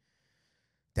 yeah,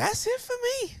 that's it for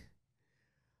me.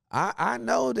 I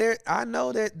know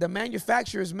that the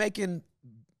manufacturer is making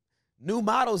new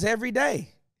models every day,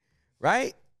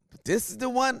 right? But this is the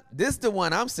one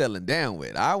I'm settling down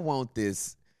with. I want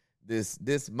this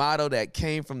model that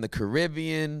came from the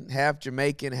Caribbean, half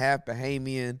Jamaican, half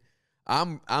Bahamian.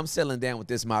 I'm settling down with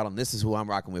this model, and this is who I'm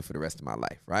rocking with for the rest of my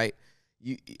life, right?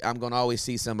 I'm gonna always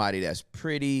see somebody that's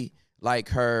pretty like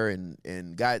her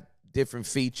and got different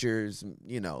features,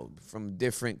 you know, from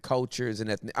different cultures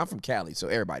and I'm from Cali, so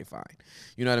everybody fine.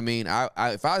 You know what I mean?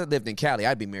 If I lived in Cali,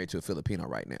 I'd be married to a Filipino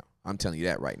right now. I'm telling you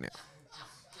that right now.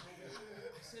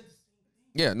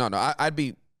 Yeah, no, I'd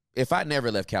be, if I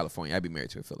never left California, I'd be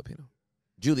married to a Filipino.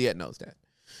 Juliet knows that,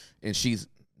 and she's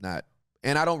not,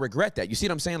 and I don't regret that. You see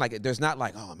what I'm saying? Like, there's not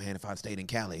like, oh man, if I'd stayed in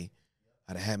Cali,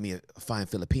 I'd have had me a fine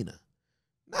Filipina.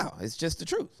 No, it's just the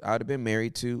truth. I would have been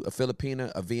married to a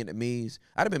Filipina, a Vietnamese.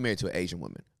 I'd have been married to an Asian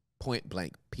woman, point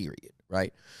blank, period,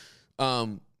 right?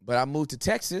 But I moved to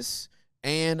Texas,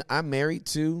 and I'm married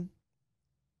to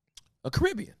a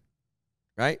Caribbean,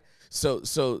 right? So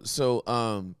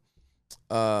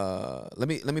let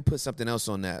me put something else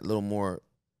on that, a little more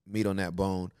meat on that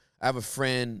bone. I have a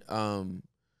friend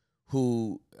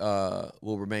who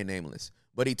will remain nameless,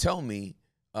 but he told me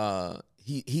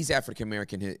he's African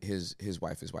American. His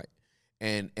wife is white,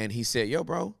 and he said, "Yo,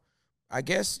 bro, I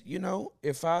guess, you know,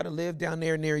 if I'd have lived down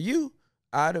there near you,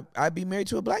 I'd be married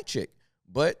to a black chick.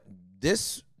 But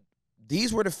these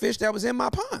were the fish that was in my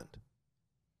pond.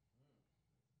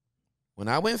 When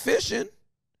I went fishing,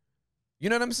 you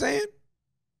know what I'm saying?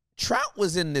 Trout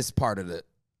was in this part of the,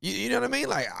 you know what I mean?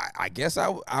 Like, I guess I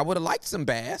would have liked some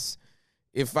bass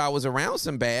if I was around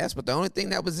some bass, but the only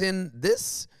thing that was in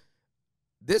this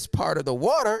part of the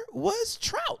water was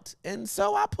trout. And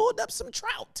so I pulled up some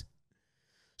trout."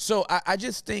 So I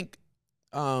just think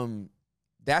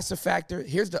that's a factor.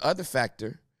 Here's the other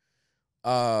factor.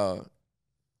 I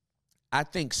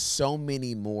think so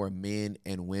many more men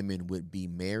and women would be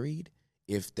married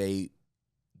if they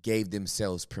gave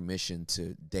themselves permission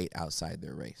to date outside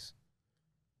their race.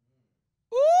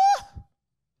 Ooh!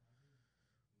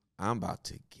 I'm about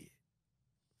to get,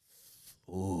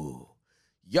 ooh.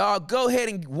 Y'all go ahead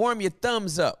and warm your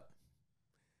thumbs up.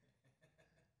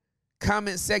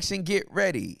 Comment section, get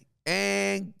ready,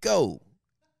 and go.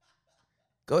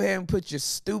 Go ahead and put your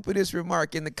stupidest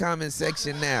remark in the comment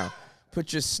section now.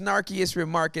 Put your snarkiest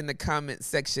remark in the comment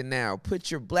section now.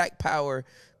 Put your Black Power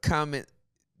comment.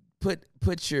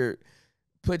 Put your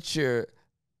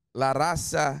La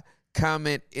Raza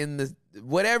comment in the,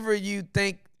 whatever you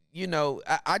think, you know.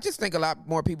 I just think a lot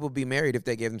more people would be married if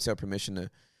they gave themselves permission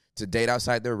to date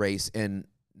outside their race and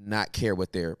not care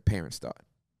what their parents thought.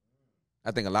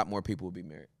 I think a lot more people would be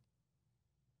married.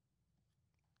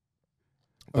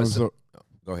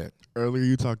 Go ahead. Earlier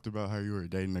you talked about how you were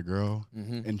dating a girl,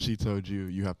 Mm-hmm. and she told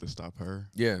you have to stop her.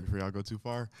 Yeah. Before y'all go too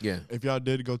far. Yeah. If y'all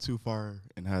did go too far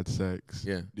and had sex,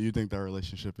 Yeah. do you think that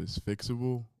relationship is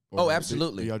fixable? Oh, Or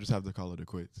absolutely. Do y'all just have to call it a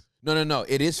quits? No.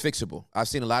 It is fixable. I've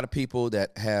seen a lot of people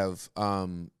that have,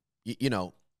 you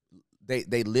know,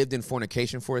 they lived in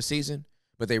fornication for a season,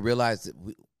 but they realized that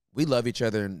we love each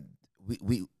other and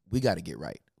we got to get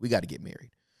right. We got to get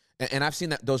married. And I've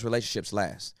seen those relationships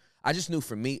last. I just knew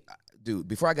for me, dude,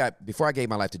 before I gave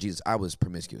my life to Jesus, I was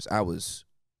promiscuous. I was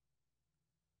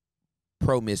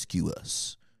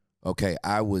promiscuous. Okay,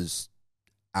 I was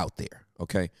out there.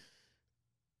 Okay,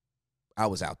 I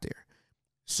was out there.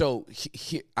 So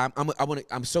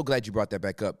I'm so glad you brought that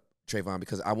back up, Trayvon,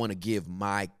 because I want to give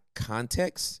my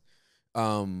context.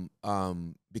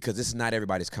 Because this is not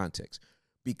everybody's context.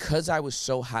 Because I was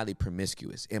so highly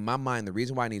promiscuous, in my mind, the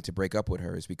reason why I needed to break up with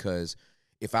her is because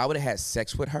if I would have had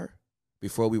sex with her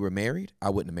before we were married, I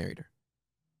wouldn't have married her.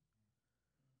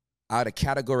 I would have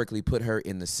categorically put her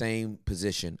in the same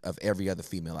position of every other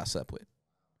female I slept with.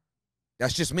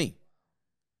 That's just me.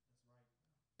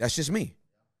 That's just me.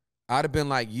 I'd have been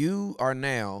like, you are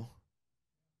now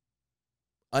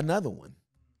another one.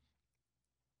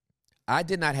 I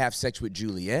did not have sex with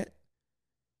Juliet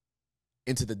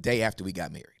into the day after we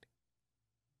got married.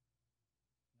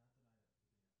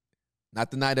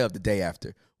 Not the night of, the day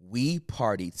after. We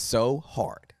partied so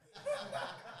hard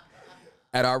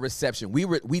at our reception.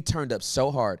 We turned up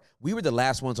so hard. We were the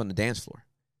last ones on the dance floor.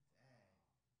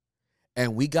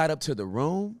 And we got up to the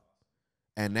room,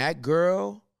 and that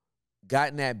girl got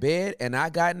in that bed, and I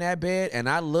got in that bed, and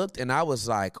I looked, and I was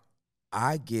like,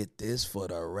 I get this for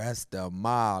the rest of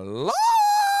my life.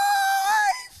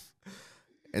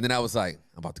 And then I was like,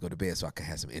 I'm about to go to bed so I can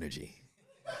have some energy.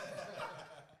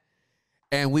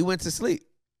 And we went to sleep.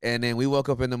 And then we woke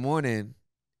up in the morning.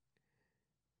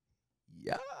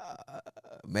 Yeah.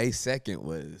 May 2nd,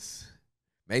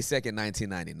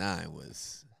 1999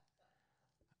 was,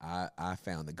 I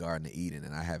found the Garden of Eden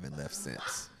and I haven't left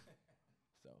since.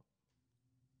 So,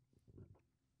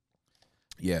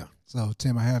 yeah. So,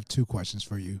 Tim, I have 2 questions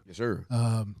for you. Yes, sir.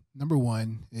 Number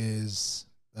one is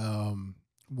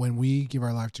when we give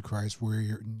our life to Christ,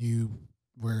 where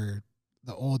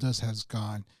the old us has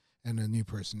gone and a new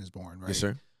person is born, right? Yes,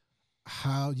 sir.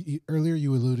 Earlier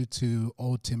you alluded to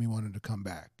old Timmy wanted to come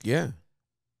back. Yeah.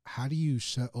 How do you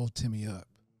shut old Timmy up?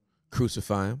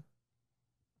 Crucify him.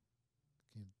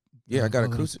 Yeah, I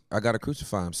gotta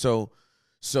crucify him. So,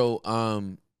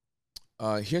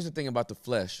 here's the thing about the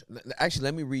flesh. Actually,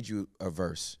 let me read you a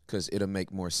verse because it'll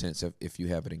make more sense if you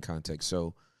have it in context.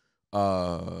 So,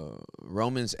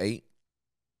 Romans 8.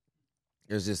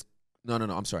 There's this. No.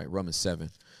 I'm sorry. Romans 7.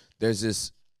 There's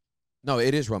this. No,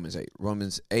 it is Romans 8.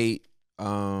 Romans 8.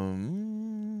 Let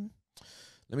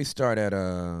me start at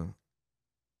I'll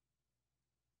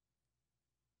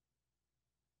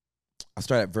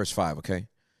start at verse 5, okay?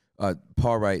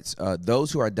 Paul writes,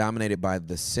 those who are dominated by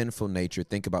the sinful nature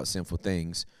think about sinful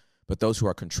things, but those who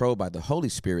are controlled by the Holy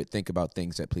Spirit think about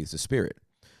things that please the Spirit.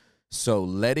 So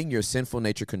letting your sinful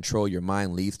nature control your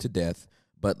mind leads to death,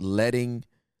 but letting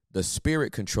the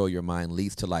Spirit control your mind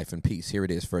leads to life and peace. Here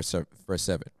it is, verse 7.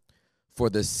 For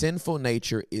the sinful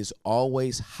nature is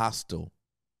always hostile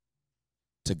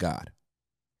to God.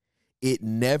 It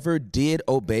never did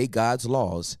obey God's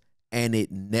laws, and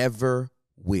it never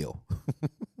will.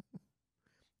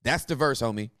 That's the verse,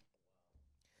 homie.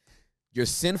 Your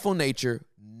sinful nature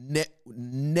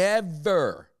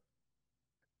never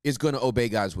is going to obey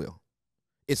God's will.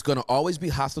 It's going to always be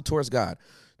hostile towards God.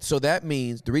 So that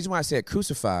means, the reason why I said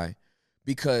crucify,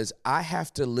 because I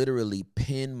have to literally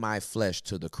pin my flesh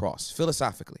to the cross,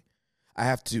 philosophically. I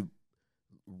have to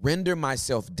render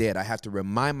myself dead. I have to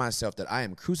remind myself that I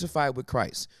am crucified with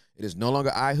Christ. It is no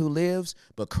longer I who lives,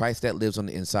 but Christ that lives on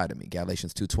the inside of me.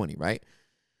 Galatians 2:20, right?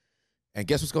 And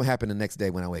guess what's going to happen the next day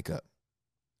when I wake up?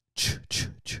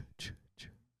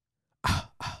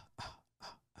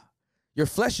 Your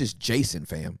flesh is Jason,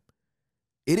 fam.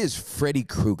 It is Freddy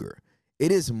Krueger.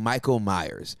 It is Michael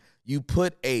Myers. You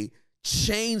put a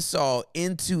chainsaw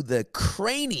into the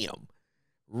cranium,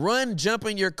 jump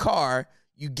in your car,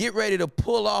 you get ready to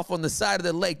pull off on the side of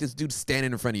the lake, this dude's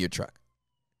standing in front of your truck.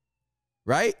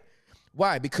 Right?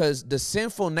 Why? Because the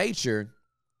sinful nature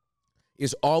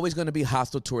is always going to be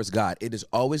hostile towards God. It is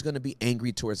always going to be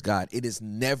angry towards God. It is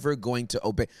never going to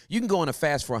obey. You can go on a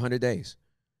fast for 100 days.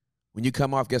 When you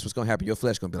come off, guess what's going to happen? Your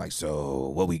flesh going to be like, so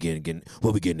what we getting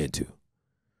into?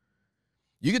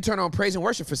 You can turn on praise and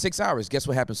worship for 6 hours. Guess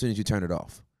what happens as soon as you turn it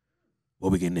off?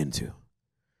 What we getting into?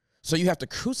 So you have to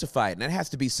crucify it, and that has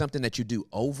to be something that you do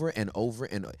over and over,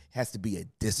 and it has to be a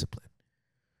discipline.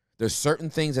 There's certain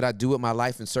things that I do with my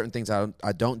life and certain things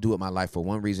I don't do with my life for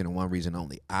one reason and one reason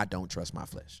only. I don't trust my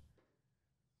flesh.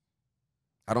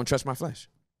 I don't trust my flesh.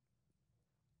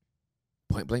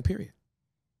 Point blank, period.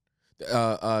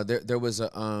 There was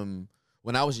a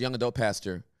when I was a young adult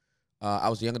pastor, I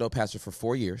was a young adult pastor for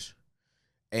 4 years,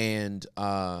 and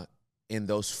in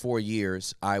those 4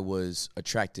 years, I was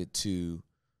attracted to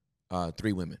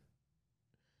 3 women,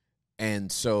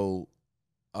 and so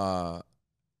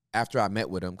after I met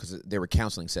with them, because there were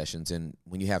counseling sessions, and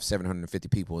when you have 750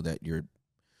 people that you're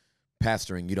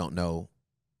pastoring, you don't know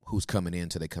who's coming in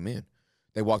until they come in.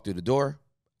 They walk through the door.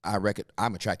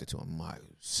 I'm attracted to them. I'm like,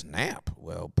 snap.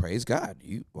 Well, praise God.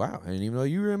 Wow, I didn't even know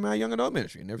you were in my young adult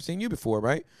ministry. Never seen you before,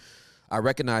 right? I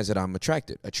recognize that I'm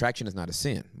attracted. Attraction is not a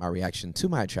sin. My reaction to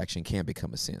my attraction can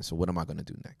become a sin. So what am I going to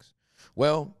do next?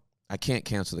 Well, I can't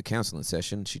cancel the counseling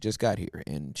session. She just got here,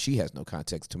 and she has no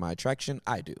context to my attraction.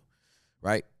 I do,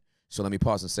 right? So let me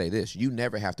pause and say this. You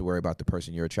never have to worry about the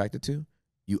person you're attracted to.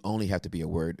 You only have to be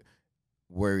worried.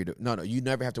 No, you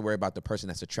never have to worry about the person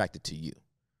that's attracted to you.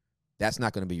 That's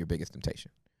not going to be your biggest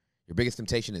temptation. Your biggest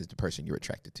temptation is the person you're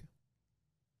attracted to.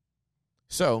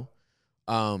 So,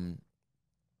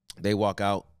 they walk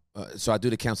out. So I do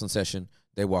the counseling session.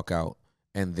 They walk out,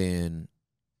 and then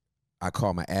I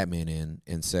call my admin in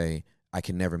and say, I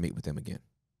can never meet with them again.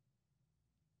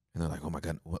 And they're like, oh, my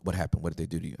God, what happened? What did they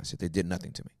do to you? I said, they did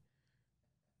nothing to me.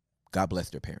 God bless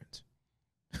their parents.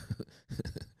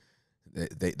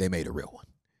 they made a real one,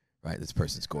 right? This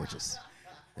person's gorgeous.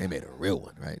 They made a real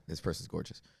one, right? This person's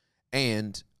gorgeous.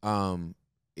 And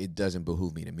it doesn't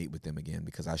behoove me to meet with them again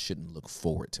because I shouldn't look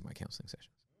forward to my counseling sessions.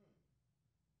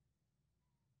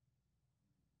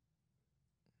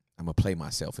 I'm going to play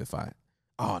myself if I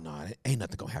Oh, no, ain't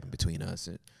nothing going to happen between us.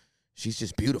 And she's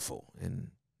just beautiful. And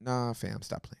nah, fam,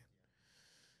 stop playing.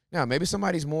 Now, maybe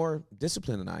somebody's more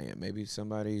disciplined than I am. Maybe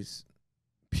somebody's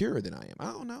purer than I am.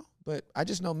 I don't know. But I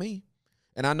just know me.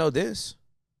 And I know this.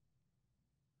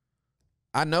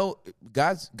 I know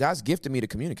God's gifted me to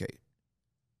communicate.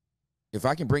 If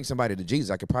I can bring somebody to Jesus,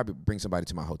 I could probably bring somebody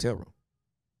to my hotel room.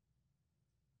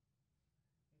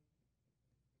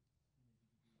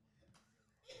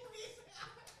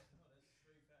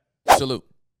 Salute.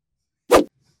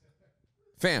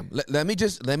 Fam, let me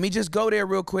just go there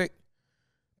real quick,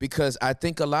 because I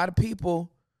think a lot of people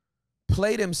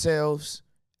play themselves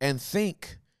and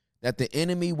think that the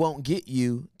enemy won't get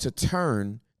you to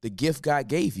turn the gift God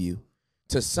gave you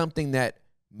to something that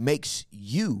makes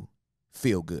you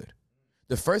feel good.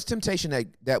 The first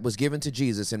temptation that was given to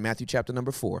Jesus in Matthew chapter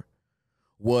number 4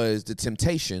 was the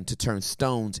temptation to turn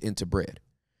stones into bread.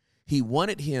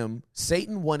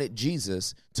 Satan wanted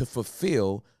Jesus to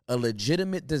fulfill a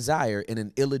legitimate desire in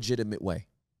an illegitimate way.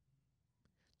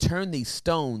 Turn these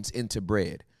stones into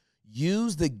bread.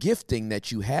 Use the gifting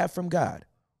that you have from God.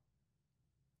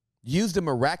 Use the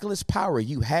miraculous power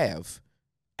you have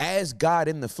as God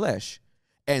in the flesh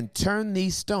and turn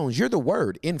these stones. You're the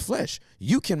word in flesh.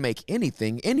 You can make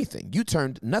anything. You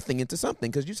turned nothing into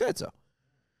something because you said so.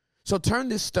 So turn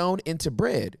this stone into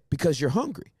bread because you're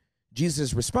hungry.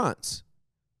 Jesus' response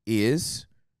is,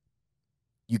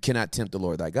 you cannot tempt the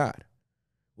Lord thy God.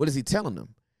 What is he telling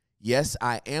them? Yes,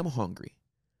 I am hungry,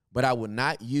 but I will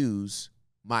not use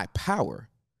my power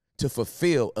to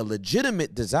fulfill a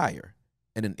legitimate desire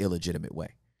in an illegitimate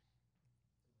way.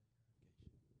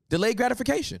 Delayed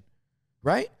gratification,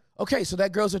 right? Okay, so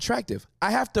that girl's attractive.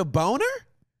 I have to bone her?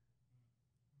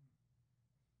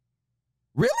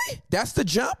 Really? That's the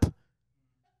jump?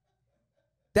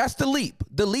 That's the leap.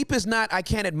 The leap is not, I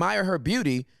can't admire her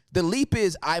beauty. The leap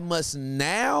is, I must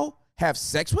now have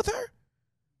sex with her?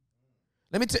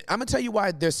 I'm going to tell you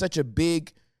why there's such a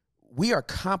big, we are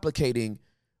complicating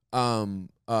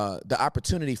the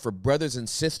opportunity for brothers and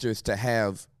sisters to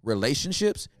have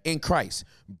relationships in Christ.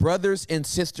 Brothers and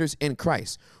sisters in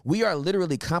Christ. We are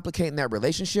literally complicating that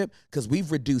relationship because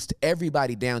we've reduced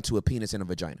everybody down to a penis and a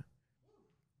vagina.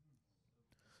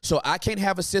 So I can't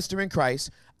have a sister in Christ.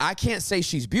 I can't say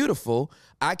she's beautiful.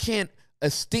 I can't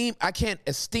esteem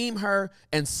her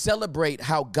and celebrate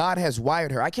how God has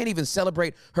wired her. I can't even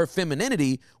celebrate her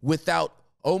femininity without,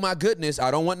 oh my goodness,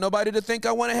 I don't want nobody to think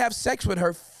I want to have sex with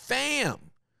her. Fam.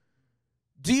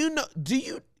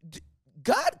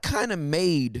 God kind of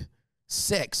made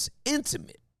sex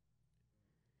intimate.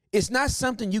 It's not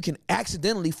something you can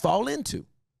accidentally fall into.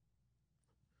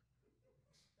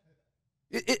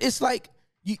 It's like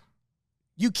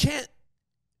you can't,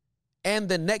 and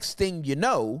the next thing you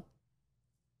know,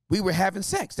 we were having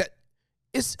sex. That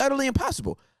it's utterly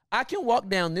impossible. I can walk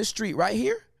down this street right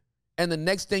here, and the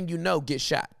next thing you know, get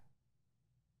shot.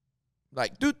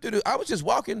 Like, I was just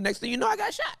walking, next thing you know, I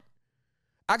got shot.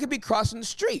 I could be crossing the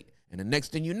street, and the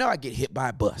next thing you know, I get hit by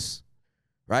a bus,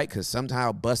 right? Because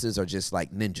somehow buses are just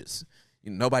like ninjas.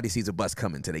 Nobody sees a bus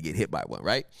coming until they get hit by one,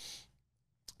 right?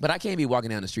 But I can't be walking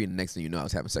down the street, and the next thing you know, I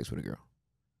was having sex with a girl.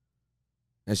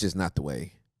 That's just not the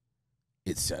way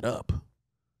it's set up,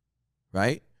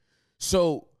 right?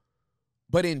 So,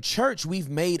 but in church, we've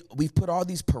put all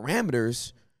these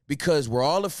parameters because we're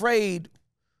all afraid,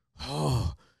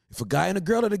 if a guy and a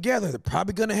girl are together, they're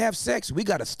probably going to have sex. We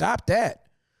got to stop that.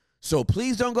 So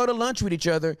please don't go to lunch with each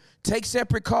other. Take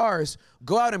separate cars.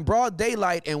 Go out in broad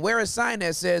daylight and wear a sign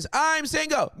that says, I'm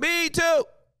single. Me too.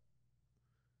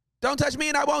 Don't touch me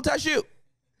and I won't touch you.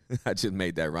 I just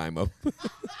made that rhyme up.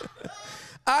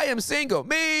 I am single.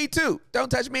 Me too. Don't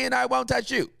touch me and I won't touch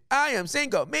you. I am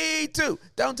single. Me too.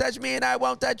 Don't touch me and I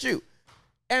won't touch you.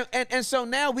 And so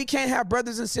now we can't have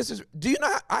brothers and sisters. Do you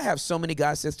know I have so many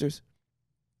god sisters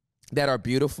that are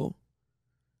beautiful?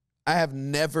 I have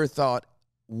never thought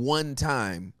one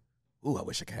time, ooh, I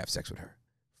wish I could have sex with her.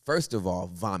 First of all,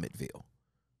 Vomitville.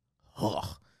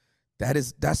 Oh,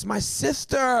 that's my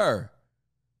sister.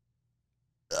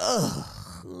 Ugh.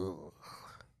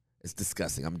 It's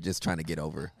disgusting. I'm just trying to get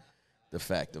over the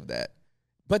fact of that.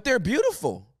 But they're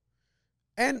beautiful.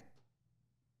 And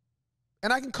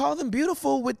I can call them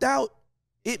beautiful without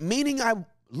it meaning I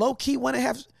low-key want to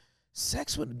have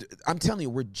sex with. I'm telling you,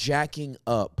 we're jacking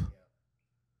up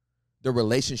the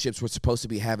relationships we're supposed to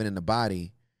be having in the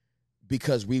body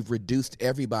because we've reduced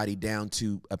everybody down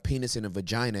to a penis and a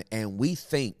vagina, and we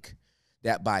think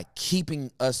that by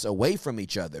keeping us away from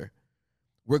each other,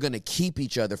 we're going to keep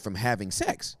each other from having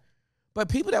sex. But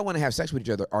people that want to have sex with each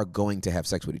other are going to have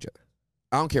sex with each other.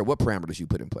 I don't care what parameters you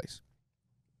put in place.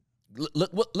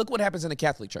 Look what happens in the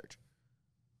Catholic Church.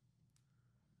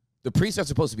 The priests are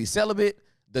supposed to be celibate.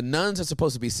 The nuns are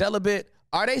supposed to be celibate.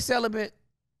 Are they celibate?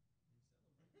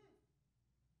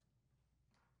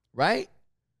 Right?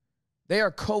 They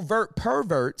are covert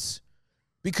perverts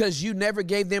because you never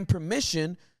gave them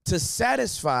permission to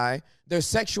satisfy their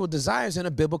sexual desires in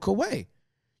a biblical way.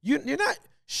 You're not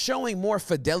showing more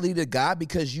fidelity to God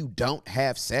because you don't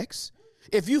have sex.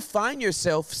 If you find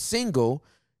yourself single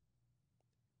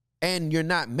and you're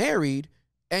not married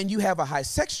and you have a high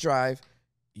sex drive,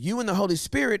 you and the Holy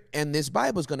Spirit and this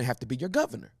Bible is going to have to be your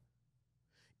governor.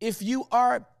 If you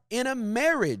are in a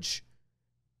marriage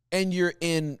and you're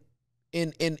and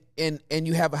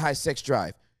you have a high sex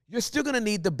drive, you're still going to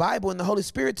need the Bible and the Holy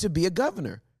Spirit to be a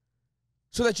governor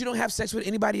so that you don't have sex with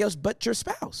anybody else but your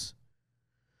spouse.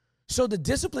 So the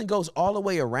discipline goes all the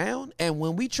way around. And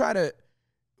when we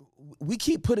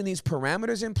keep putting these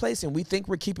parameters in place and we think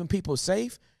we're keeping people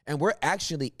safe, and we're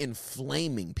actually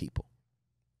inflaming people.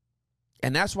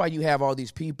 And that's why you have all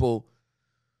these people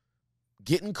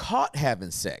getting caught having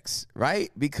sex,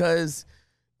 right? Because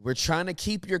we're trying to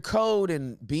keep your code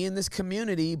and be in this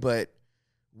community, but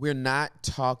we're not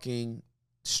talking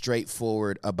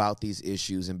straightforward about these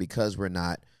issues. And because we're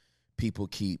not, people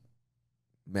keep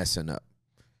messing up.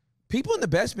 People in the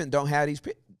basement don't have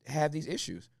these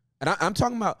issues. And I'm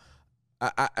talking about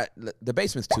the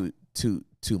basement's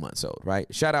two months old, right?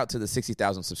 Shout out to the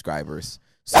 60,000 subscribers.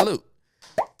 Salute.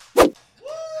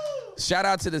 Shout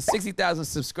out to the 60,000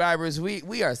 subscribers.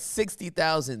 We are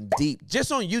 60,000 deep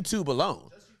just on YouTube alone.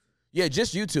 Yeah,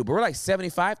 just YouTube. But we're like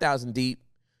 75,000 deep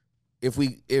if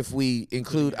we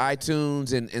include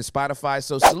iTunes and Spotify.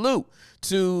 So salute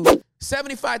to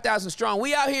 75,000 strong.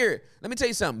 We out here. Let me tell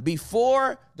you something.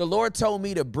 Before the Lord told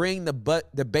me to bring the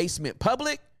basement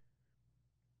public,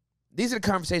 these are the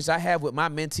conversations I have with my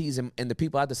mentees and the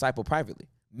people I disciple privately,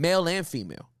 male and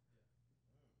female.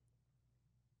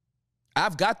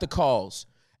 I've got the calls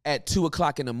at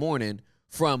 2:00 in the morning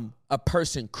from a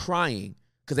person crying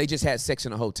because they just had sex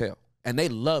in a hotel and they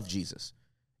love Jesus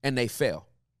and they fell.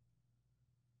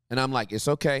 And I'm like, it's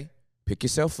okay. Pick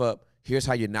yourself up. Here's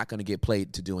how you're not going to get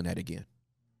played to doing that again.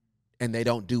 And they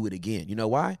don't do it again. You know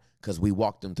why? Because we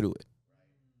walked them through it.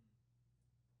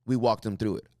 We walked them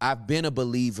through it. I've been a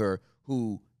believer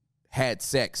who had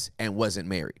sex and wasn't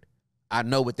married. I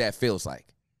know what that feels like.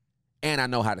 And I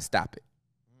know how to stop it.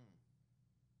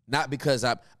 Not because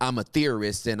I'm a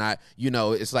theorist and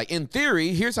it's like, in theory,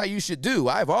 here's how you should do.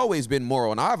 I've always been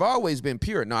moral and I've always been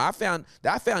pure. No, I found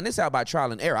this out by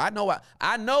trial and error. I know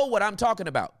what I'm talking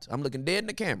about. I'm looking dead in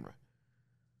the camera.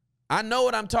 I know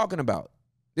what I'm talking about.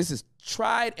 This is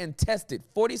tried and tested.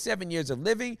 47 years of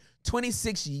living,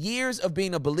 26 years of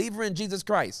being a believer in Jesus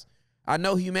Christ. I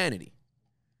know humanity.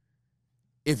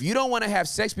 If you don't want to have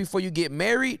sex before you get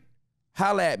married,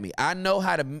 holla at me. I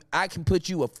can put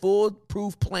you a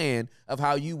foolproof plan of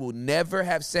how you will never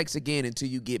have sex again until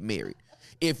you get married.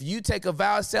 If you take a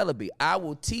vow of celibacy, I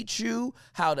will teach you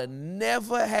how to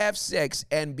never have sex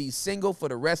and be single for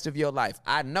the rest of your life.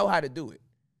 I know how to do it.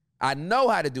 I know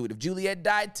how to do it. If Juliet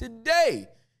died today,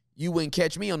 you wouldn't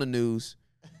catch me on the news.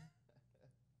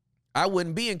 I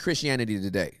wouldn't be in Christianity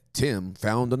today. Tim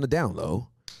found on the down low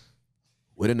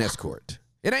with an escort.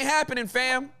 It ain't happening,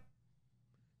 fam.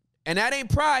 And that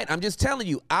ain't pride. I'm just telling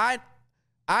you, I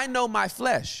know my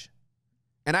flesh.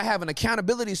 And I have an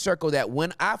accountability circle that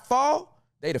when I fall,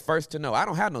 they the first to know. I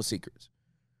don't have no secrets.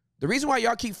 The reason why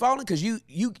y'all keep falling, because you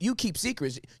keep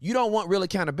secrets. You don't want real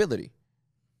accountability.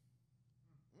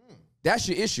 That's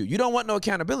your issue. You don't want no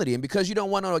accountability. And because you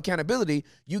don't want no accountability,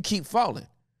 you keep falling.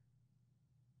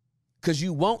 Because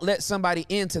you won't let somebody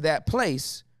into that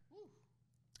place,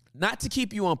 not to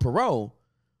keep you on parole,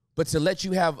 but to let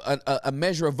you have a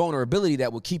measure of vulnerability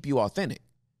that will keep you authentic.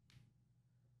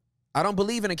 I don't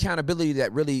believe in accountability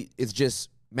that really is just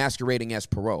masquerading as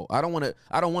parole. I don't want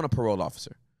a parole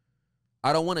officer.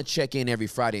 I don't want to check in every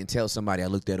Friday and tell somebody I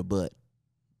looked at a butt.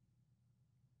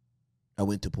 I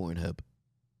went to Pornhub.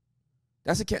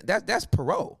 That's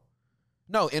parole.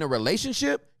 No, in a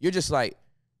relationship, you're just like,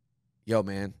 yo,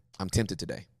 man, I'm tempted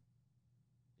today.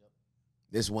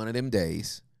 This is one of them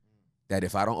days that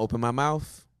if I don't open my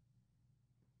mouth,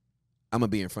 I'm going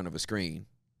to be in front of a screen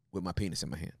with my penis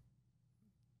in my hand.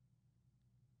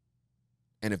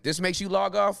 And if this makes you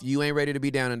log off, you ain't ready to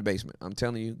be down in the basement. I'm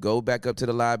telling you, go back up to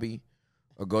the lobby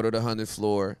or go to the 100th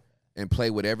floor and play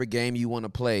whatever game you want to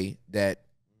play that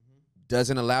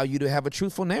doesn't allow you to have a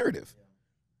truthful narrative.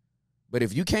 But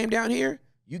if you came down here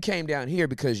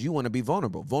because you want to be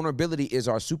vulnerable. Vulnerability is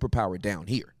our superpower down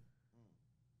here.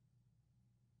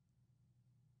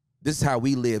 This is how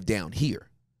we live down here.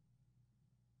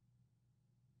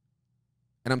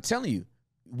 And I'm telling you,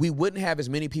 we wouldn't have as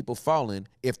many people falling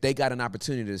if they got an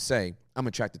opportunity to say, I'm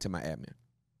attracted to my admin.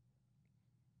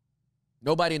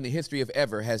 Nobody in the history of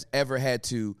ever has ever had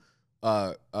to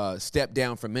step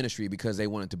down from ministry because they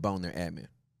wanted to bone their admin.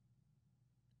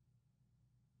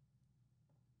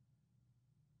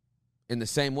 In the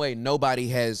same way, nobody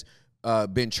has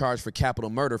been charged for capital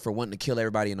murder for wanting to kill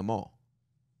everybody in the mall.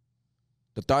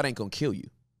 The thought ain't gonna kill you.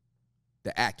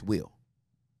 The act will.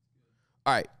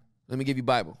 All right, let me give you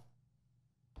Bible.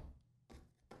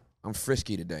 I'm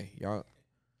frisky today, y'all.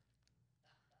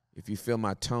 If you feel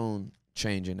my tone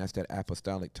changing, that's that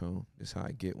apostolic tone. That's how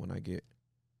I get when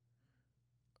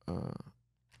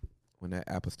when that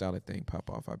apostolic thing pop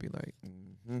off, I'll be like,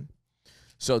 mm-hmm.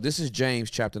 So this is James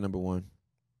chapter number 1.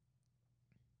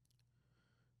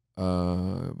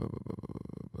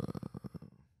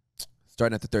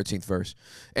 Starting at the 13th verse.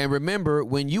 And remember,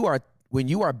 when you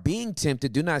are being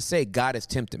tempted, do not say, God is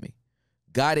tempting me.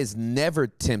 God is never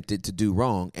tempted to do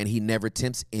wrong, and he never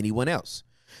tempts anyone else.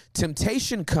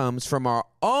 Temptation comes from our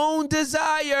own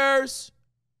desires,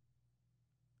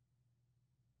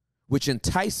 which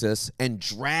entice us and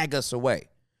drag us away.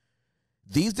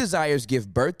 These desires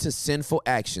give birth to sinful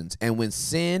actions, and when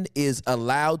sin is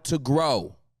allowed to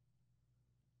grow,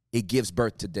 it gives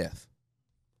birth to death.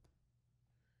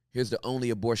 Here's the only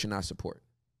abortion I support.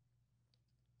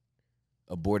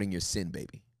 Aborting your sin,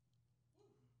 baby.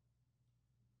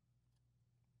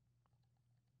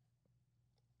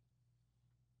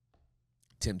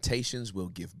 Temptations will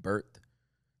give birth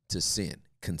to sin,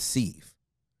 conceive.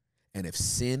 And if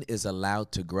sin is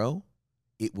allowed to grow,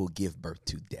 it will give birth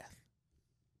to death.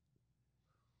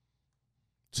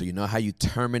 So you know how you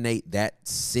terminate that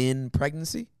sin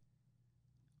pregnancy?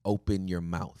 Open your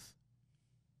mouth.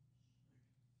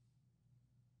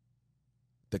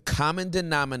 The common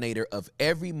denominator of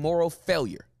every moral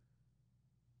failure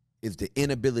is the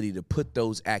inability to put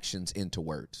those actions into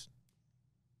words.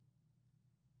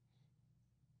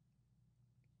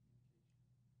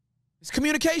 It's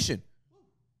communication.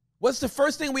 What's the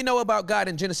first thing we know about God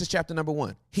in Genesis chapter number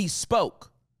 1? He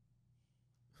spoke.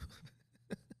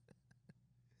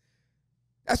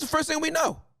 That's the first thing we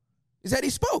know, is that he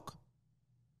spoke.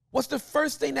 What's the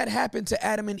first thing that happened to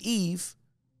Adam and Eve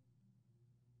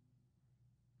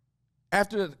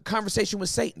after the conversation with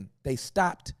Satan? They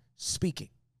stopped speaking.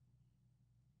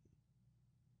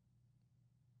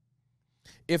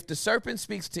 If the serpent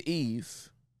speaks to Eve,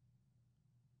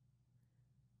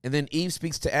 and then Eve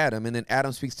speaks to Adam, and then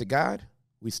Adam speaks to God,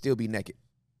 we'd still be naked.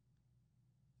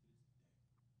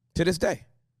 To this day.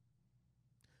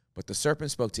 But the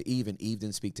serpent spoke to Eve, and Eve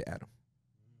didn't speak to Adam.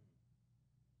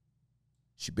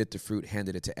 She bit the fruit,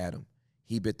 handed it to Adam.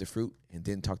 He bit the fruit and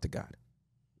didn't talk to God.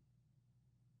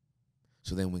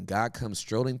 So then when God comes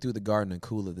strolling through the garden in the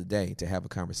cool of the day to have a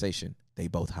conversation, they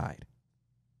both hide.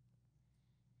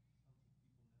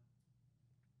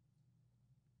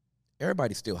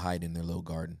 Everybody's still hiding in their little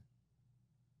garden.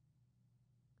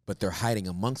 But they're hiding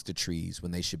amongst the trees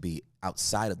when they should be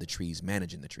outside of the trees,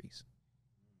 managing the trees.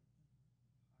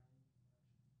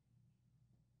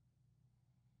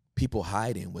 People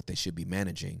hide in what they should be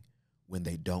managing when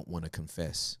they don't want to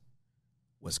confess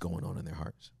what's going on in their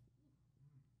hearts.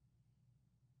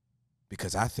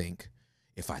 Because I think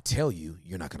if I tell you,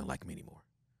 you're not going to like me anymore.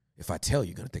 If I tell you,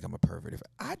 you're going to think I'm a pervert. If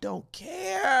I don't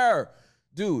care.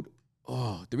 Dude,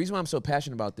 the reason why I'm so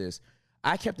passionate about this,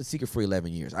 I kept the secret for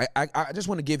 11 years. I just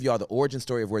want to give you all the origin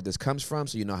story of where this comes from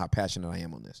so you know how passionate I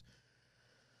am on this.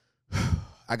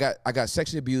 I got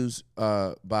sexually abused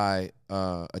by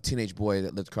a teenage boy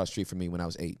that lived across the street from me when I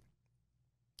was 8.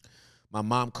 My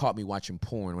mom caught me watching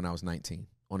porn when I was 19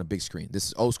 on a big screen. This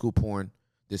is old school porn.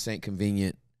 This ain't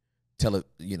convenient telephone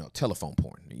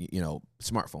porn,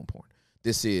 smartphone porn.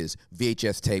 This is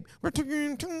VHS tape.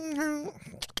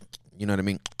 You know what I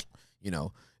mean?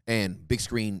 And big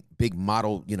screen, big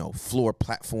model, floor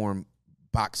platform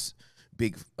box,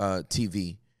 big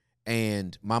TV.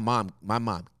 And my mom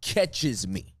catches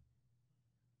me,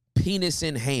 penis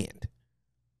in hand,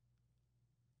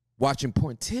 watching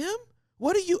porn. Tim,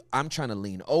 what are you? I'm trying to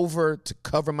lean over to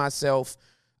cover myself.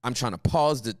 I'm trying to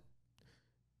pause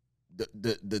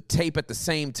the tape at the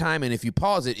same time. And if you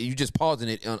pause it, you just pausing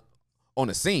it on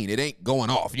a scene. It ain't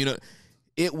going off.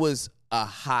 It was a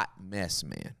hot mess,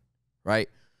 man. Right?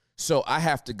 So I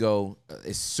have to go.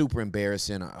 It's super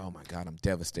embarrassing. Oh my God, I'm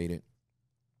devastated.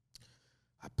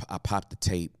 I pop the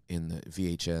tape in the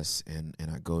VHS and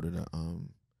I go to the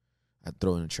I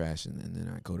throw it in the trash and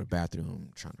then I go to the bathroom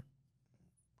trying to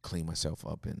clean myself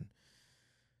up, and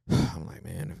I'm like,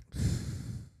 man,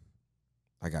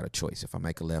 I got a choice. If I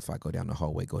make a left, I go down the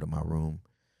hallway, go to my room.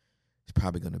 It's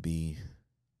probably gonna be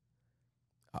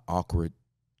an awkward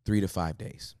 3 to 5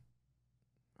 days.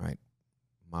 Right?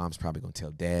 Mom's probably going to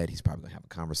tell dad. He's probably going to have a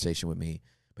conversation with me.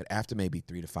 But after maybe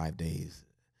 3 to 5 days,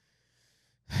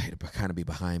 it'll kind of be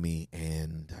behind me.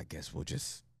 And I guess I'll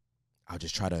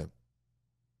just try to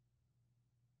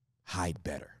hide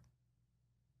better.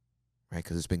 Right?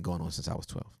 Because it's been going on since I was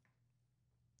 12.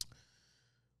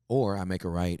 Or I make a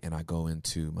right and I go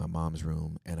into my mom's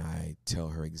room and I tell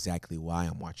her exactly why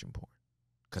I'm watching porn.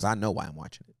 Because I know why I'm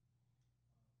watching it.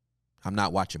 I'm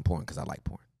not watching porn because I like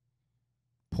porn.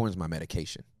 Porn's my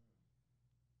medication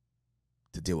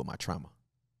to deal with my trauma.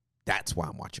 That's why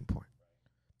I'm watching porn.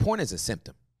 Porn is a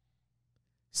symptom.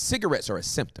 Cigarettes are a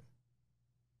symptom.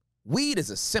 Weed is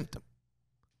a symptom.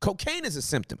 Cocaine is a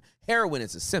symptom. Heroin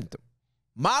is a symptom.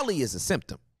 Molly is a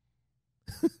symptom.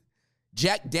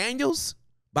 Jack Daniels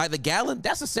by the gallon,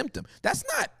 that's a symptom.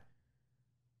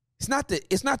 It's not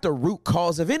the root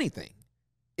cause of anything.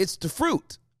 It's the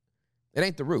fruit. It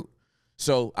ain't the root.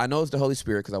 So I know it's the Holy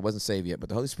Spirit because I wasn't saved yet, but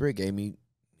the Holy Spirit I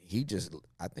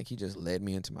think he just led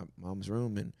me into my mom's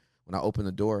room. And when I opened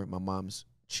the door, my mom's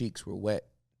cheeks were wet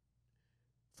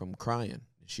from crying.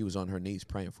 She was on her knees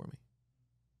praying for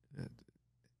me.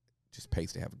 Just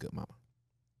pays to have a good mama.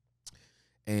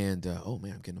 And, oh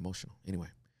man, I'm getting emotional. Anyway,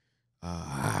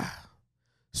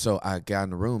 so I got in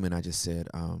the room and I just said,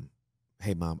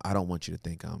 hey, Mom, I don't want you to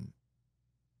think I'm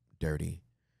dirty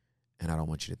and I don't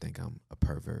want you to think I'm a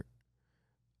pervert,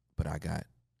 but I got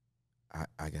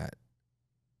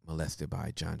molested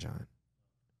by John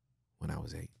when I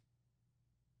was 8.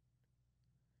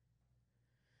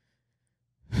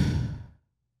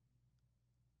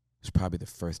 It's probably the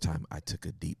first time I took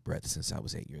a deep breath since I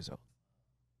was 8 years old.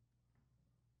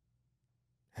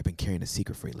 I've been carrying a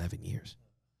secret for 11 years.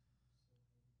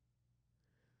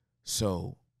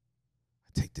 So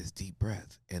I take this deep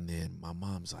breath, and then my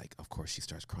mom's like, of course, she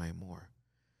starts crying more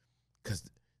because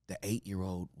the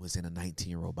 8-year-old was in a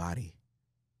 19-year-old body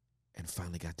and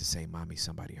finally got to say, Mommy,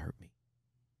 somebody hurt me.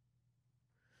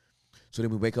 So then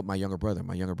we wake up my younger brother.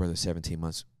 My younger brother is 17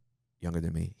 months younger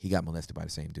than me. He got molested by the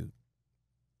same dude.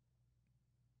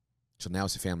 So now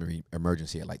it's a family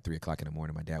emergency at like 3 o'clock in the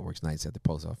morning. My dad works nights at the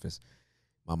post office.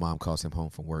 My mom calls him home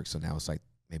from work. So now it's like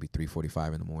maybe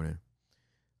 3:45 in the morning.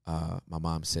 My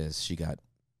mom says she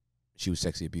was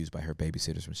sexually abused by her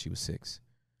babysitters when she was 6.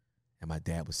 And my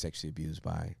dad was sexually abused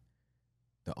by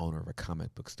the owner of a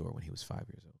comic book store when he was 5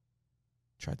 years old.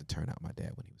 Tried to turn out my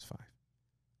dad when he was 5.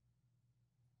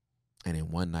 And in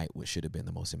one night, what should have been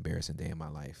the most embarrassing day of my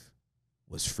life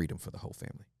was freedom for the whole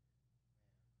family.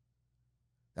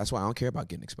 That's why I don't care about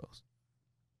getting exposed.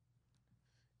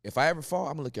 If I ever fall,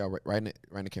 I'm going to look y'all right in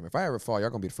the camera. If I ever fall, y'all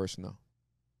going to be the first to know.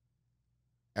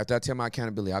 After I tell my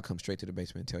accountability, I'll come straight to the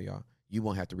basement and tell y'all. You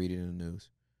won't have to read it in the news.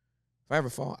 If I ever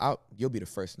fall, you'll be the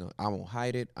first to know. I won't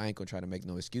hide it. I ain't going to try to make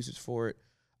no excuses for it.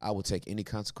 I will take any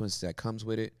consequences that comes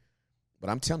with it. But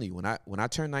I'm telling you, when I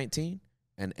turned 19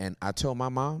 and I told my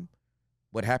mom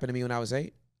what happened to me when I was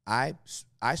 8, I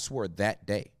swore that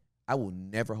day I will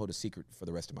never hold a secret for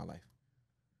the rest of my life.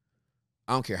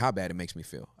 I don't care how bad it makes me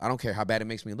feel. I don't care how bad it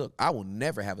makes me look. I will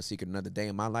never have a secret another day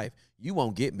in my life. You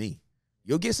won't get me.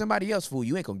 You'll get somebody else, fool.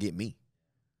 You ain't gonna get me.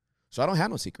 So I don't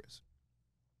have no secrets.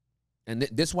 And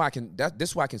this is why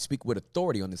I can speak with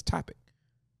authority on this topic,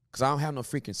 because I don't have no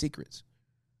freaking secrets.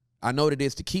 I know what it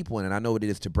is to keep one, and I know what it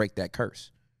is to break that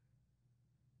curse.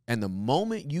 And the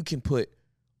moment you can put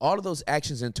all of those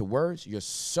actions into words, your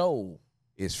soul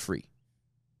is free.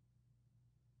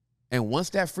 And once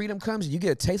that freedom comes, you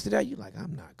get a taste of that, you're like,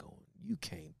 you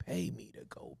can't pay me to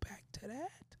go back to that.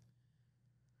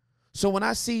 So when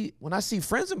I see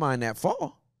friends of mine that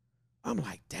fall, I'm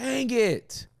like, dang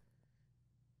it.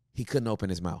 He couldn't open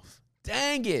his mouth.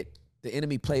 Dang it. The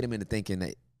enemy played him into thinking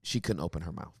that she couldn't open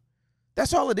her mouth.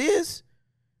 That's all it is.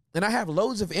 And I have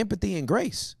loads of empathy and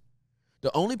grace.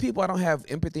 The only people I don't have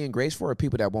empathy and grace for are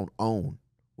people that won't own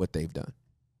what they've done.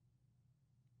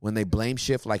 When they blame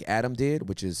shift like Adam did,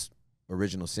 which is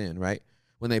original sin, right?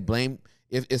 When they blame,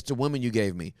 if it's the woman you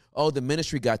gave me, oh, the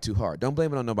ministry got too hard. Don't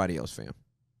blame it on nobody else, fam.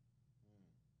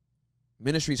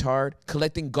 Ministry's hard.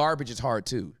 Collecting garbage is hard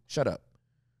too. Shut up.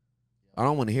 I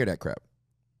don't want to hear that crap.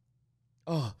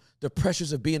 Oh, the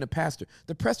pressures of being a pastor.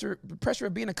 The pressure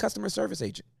of being a customer service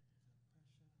agent.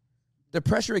 The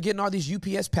pressure of getting all these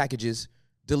UPS packages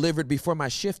delivered before my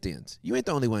shift ends. You ain't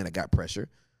the only one that got pressure.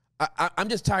 I'm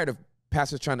just tired of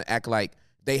pastors trying to act like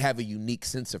they have a unique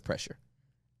sense of pressure.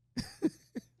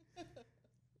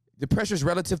 The pressure is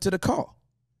relative to the call.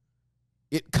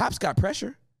 Cops got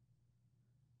pressure.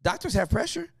 Doctors have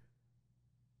pressure.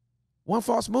 One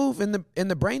false move in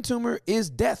the brain tumor is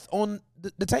death on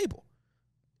the table.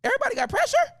 Everybody got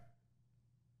pressure.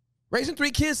 Raising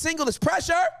 3 kids single is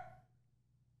pressure.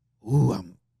 Ooh,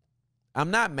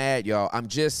 I'm not mad, y'all. I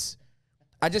just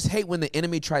hate when the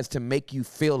enemy tries to make you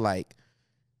feel like,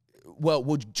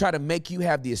 will try to make you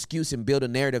have the excuse and build a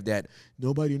narrative that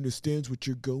nobody understands what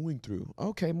you're going through.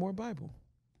 Okay, more Bible.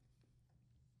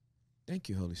 Thank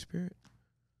you, Holy Spirit.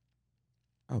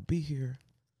 I'll be here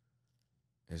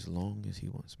as long as he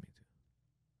wants me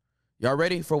to. Y'all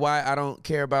ready for why I don't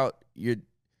care about your,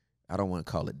 I don't want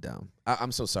to call it dumb.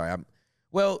 I'm so sorry.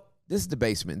 Well, this is the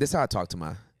basement. This is how I talk to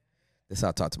my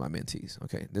mentees.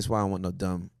 Okay. This is why I don't want no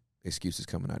dumb excuses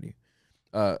coming out of you.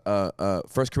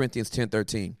 1 Corinthians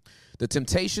 10:13. The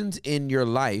temptations in your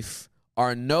life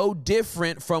are no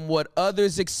different from what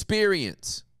others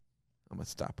experience. I'm going to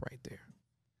stop right there.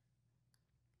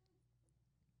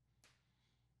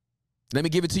 Let me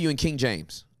give it to you in King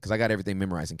James, because I got everything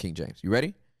memorized in King James. You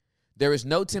ready? There is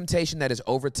no temptation that is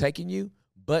overtaking you,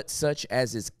 but such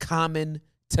as is common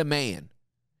to man.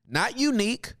 Not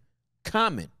unique,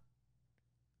 common.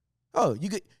 Oh,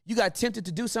 you got tempted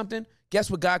to do something?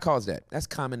 Guess what God calls that? That's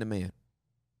common to man.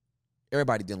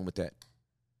 Everybody dealing with that.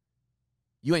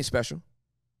 You ain't special.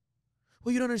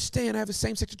 Well, you don't understand. I have a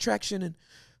same-sex attraction, and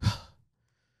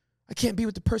I can't be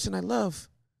with the person I love.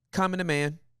 Common to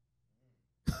man.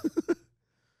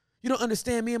 You don't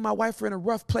understand. Me and my wife are in a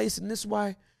rough place, and this is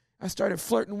why I started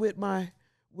flirting with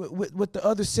with the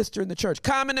other sister in the church.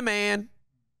 Common to man.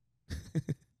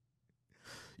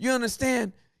 You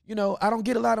understand? You know, I don't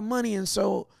get a lot of money, and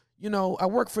so, you know, I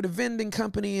work for the vending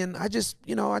company, and I just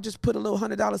put a little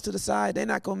 $100 to the side. They're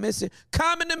not gonna miss it.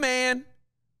 Common to man.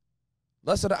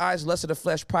 Lust of the eyes, lust of the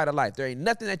flesh, pride of life. There ain't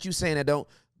nothing that you saying that don't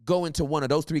go into one of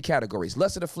those 3 categories.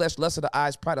 Lust of the flesh, lust of the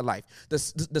eyes, pride of life. The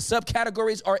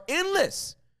subcategories are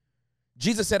endless.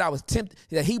 Jesus said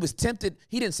that he was tempted.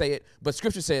 He didn't say it, but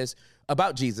scripture says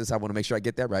about Jesus, I want to make sure I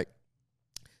get that right,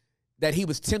 that he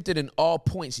was tempted in all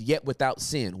points, yet without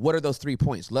sin. What are those 3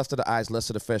 points? Lust of the eyes,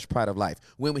 lust of the flesh, pride of life.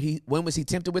 When was he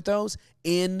tempted with those?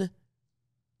 In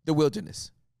the wilderness.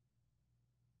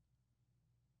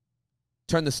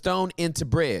 Turn the stone into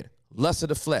bread. Lust of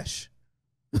the flesh.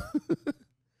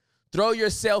 Throw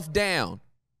yourself down.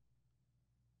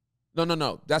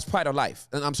 No. That's pride of life.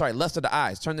 I'm sorry, lust of the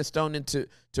eyes. Turn the stone into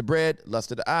bread.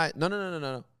 Lust of the eye.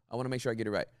 No. I want to make sure I get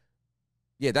it right.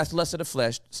 Yeah, that's lust of the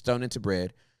flesh. Stone into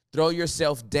bread. Throw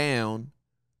yourself down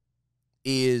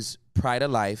is pride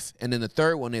of life. And then the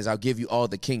third one is I'll give you all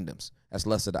the kingdoms. That's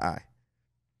lust of the eye.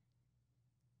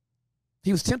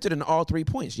 He was tempted in all 3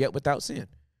 points, yet without sin.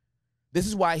 This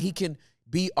is why he can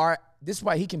be our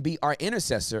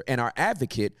intercessor and our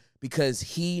advocate, because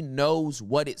he knows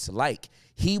what it's like.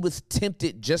 He was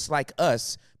tempted just like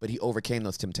us, but he overcame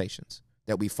those temptations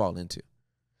that we fall into.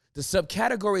 The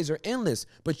subcategories are endless,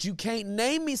 but you can't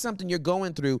name me something you're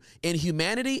going through in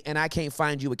humanity, and I can't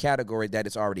find you a category that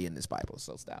is already in this Bible.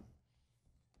 So stop.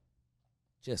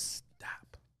 Just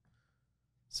stop.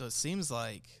 So it seems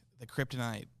like the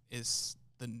kryptonite is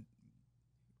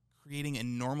creating a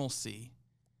normalcy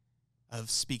of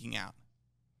speaking out.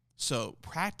 So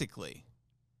practically,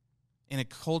 in a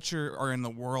culture or in the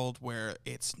world where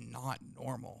it's not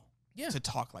normal to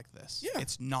talk like this. Yeah.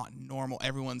 It's not normal.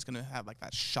 Everyone's going to have like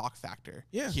that shock factor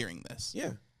hearing this.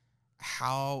 Yeah.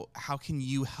 How can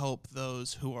you help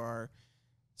those who are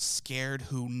scared,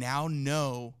 who now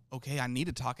know, okay, I need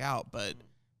to talk out, but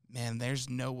man, there's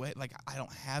no way, like I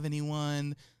don't have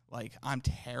anyone, like I'm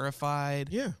terrified.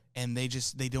 Yeah. And they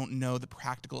don't know the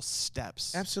practical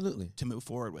steps. Absolutely. To move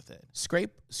forward with it.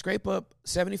 Scrape up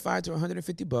 $75 to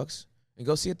 $150 and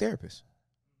go see a therapist.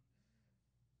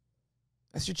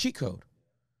 That's your cheat code.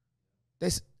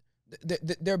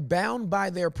 They're bound by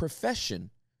their profession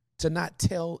to not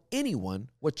tell anyone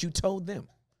what you told them.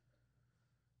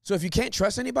 So if you can't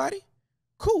trust anybody,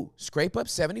 cool. Scrape up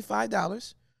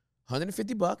 $75,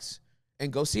 $150,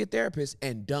 and go see a therapist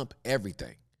and dump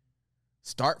everything.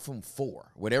 Start from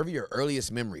 4, whatever your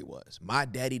earliest memory was. My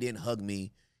daddy didn't hug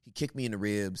me. He kicked me in the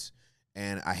ribs,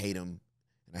 and I hate him,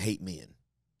 and I hate men.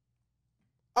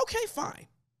 Okay, fine.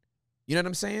 You know what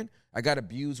I'm saying? I got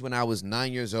abused when I was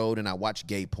 9 years old, and I watched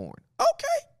gay porn.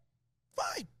 Okay,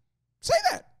 fine. Say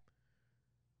that.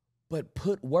 But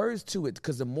put words to it,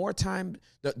 because the more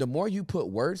you put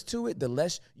words to it, the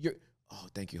less you're, oh,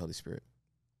 thank you, Holy Spirit.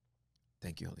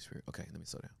 Thank you, Holy Spirit. Okay, let me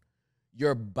slow down.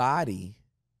 Your body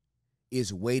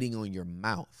is waiting on your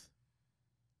mouth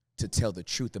to tell the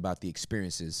truth about the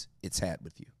experiences it's had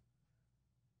with you.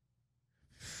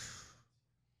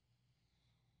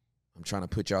 I'm trying to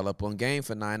put y'all up on game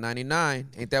for $9.99.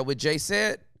 Ain't that what Jay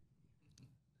said?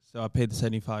 So I paid the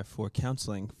 $75 for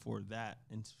counseling for that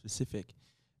in specific.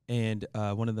 And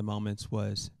one of the moments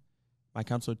was My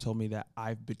counselor told me that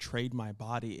I've betrayed my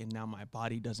body, and now my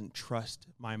body doesn't trust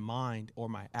my mind or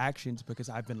my actions because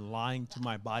I've been lying to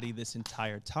my body this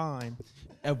entire time,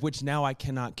 of which now I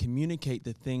cannot communicate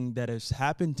the thing that has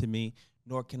happened to me,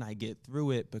 nor can I get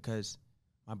through it because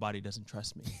my body doesn't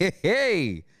trust me.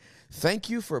 Hey, thank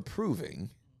you for proving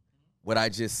what I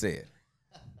just said,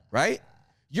 right?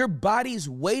 Your body's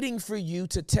waiting for you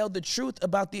to tell the truth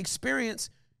about the experience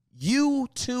you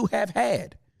too have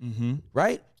had,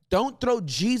 right? Don't throw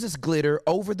Jesus glitter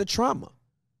over the trauma.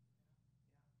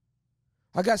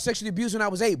 I got sexually abused when I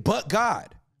was 8, but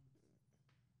God.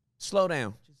 Slow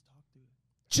down.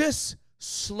 Just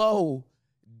slow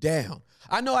down.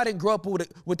 I know I didn't grow up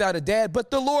without a dad, but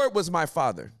the Lord was my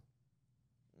father.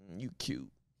 You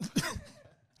cute.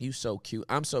 You so cute.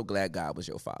 I'm so glad God was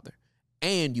your father.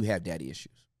 And you have daddy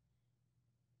issues.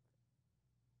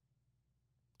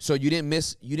 So you didn't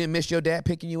miss your dad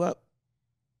picking you up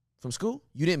from school?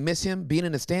 You didn't miss him being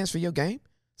in the stands for your game?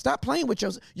 Stop playing with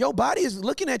your body is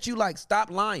looking at you like,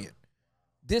 stop lying.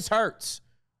 This hurts.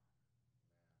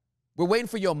 We're waiting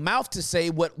for your mouth to say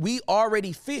what we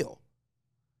already feel,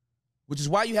 which is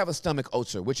why you have a stomach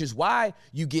ulcer, which is why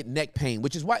you get neck pain,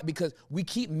 which is why, because we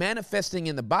keep manifesting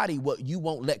in the body what you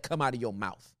won't let come out of your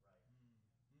mouth.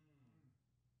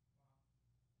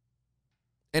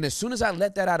 And as soon as I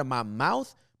let that out of my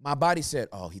mouth, my body said,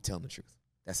 oh, he telling the truth.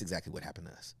 That's exactly what happened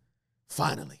to us.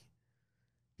 Finally,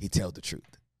 he told the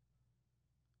truth.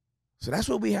 So that's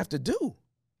what we have to do.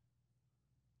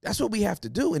 That's what we have to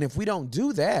do. And if we don't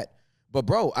do that, but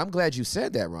bro, I'm glad you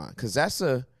said that, Ron, because that's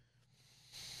the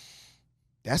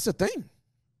thing.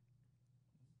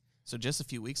 So just a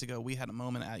few weeks ago, we had a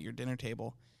moment at your dinner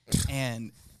table,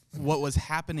 and what was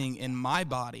happening in my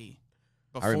body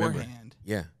beforehand,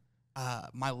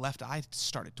 my left eye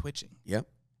started twitching. Yep.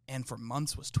 And for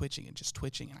months was twitching, and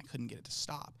I couldn't get it to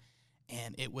stop.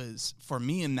 And it was, for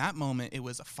me in that moment, it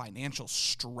was a financial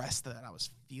stress that I was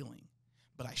feeling.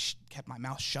 But I kept my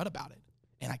mouth shut about it,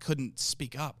 and I couldn't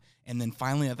speak up. And then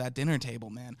finally at that dinner table,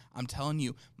 man, I'm telling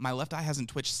you, my left eye hasn't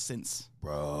twitched since.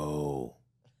 Bro.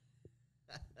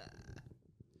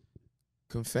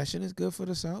 Confession is good for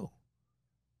the soul.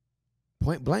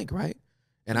 Point blank, right?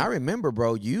 And I remember,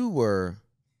 bro, your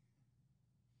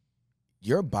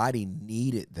body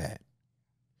needed that.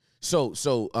 So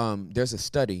there's a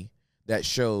study that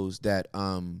shows that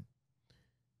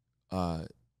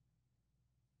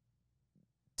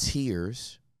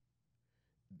tears,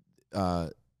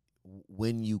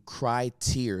 when you cry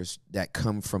tears that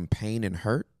come from pain and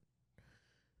hurt,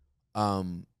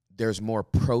 there's more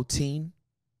protein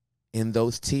in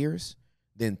those tears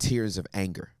than tears of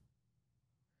anger.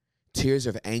 Tears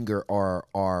of anger are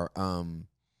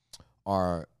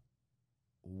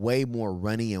way more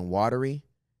runny and watery,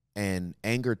 and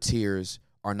anger tears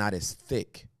are not as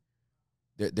thick.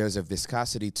 There's a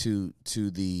viscosity to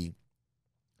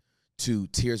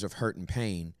tears of hurt and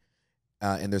pain,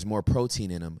 and there's more protein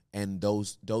in them, and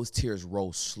those tears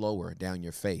roll slower down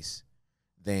your face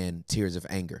than tears of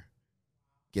anger.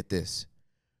 Get this.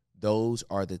 Those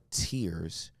are the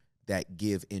tears that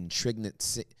give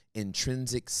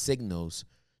intrinsic signals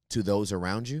to those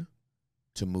around you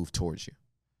to move towards you.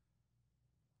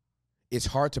 It's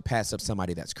hard to pass up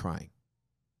somebody that's crying.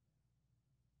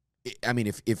 I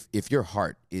mean, if your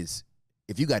heart is,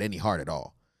 if you got any heart at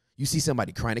all, you see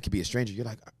somebody crying, it could be a stranger, you're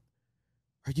like,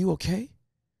 are you okay?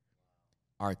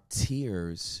 Our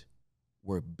tears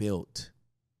were built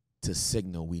to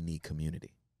signal we need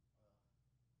community.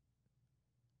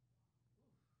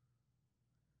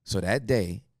 So that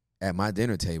day at my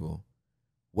dinner table,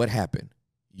 what happened?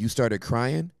 You started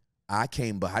crying. I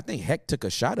came, but I think Heck took a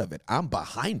shot of it. I'm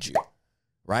behind you,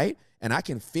 right? And I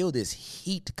can feel this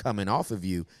heat coming off of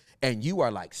you, and you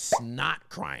are like snot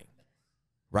crying,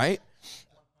 right?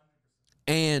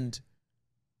 And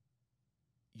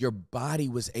your body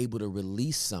was able to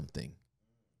release something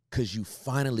because you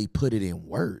finally put it in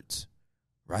words,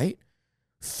 right?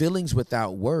 Feelings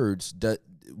without words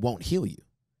won't heal you,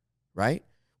 right?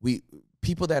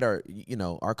 People that are,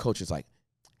 our culture is like,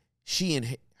 she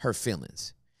in her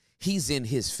feelings. He's in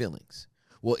his feelings.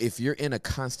 Well, if you're in a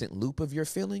constant loop of your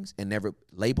feelings and never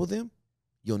label them,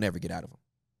 you'll never get out of them.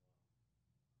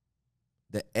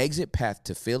 The exit path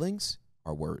to feelings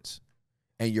are words.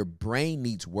 And your brain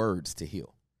needs words to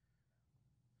heal.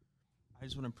 I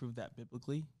just want to prove that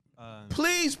biblically.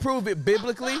 Please prove it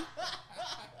biblically.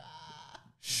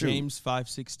 James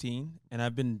 5:16, and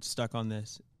I've been stuck on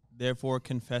this. Therefore,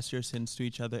 confess your sins to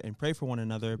each other and pray for one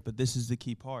another. But this is the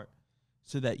key part,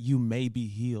 so that you may be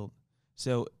healed.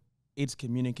 So it's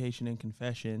communication and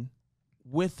confession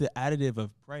with the additive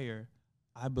of prayer,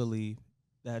 I believe,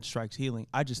 that strikes healing.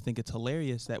 I just think it's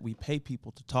hilarious that we pay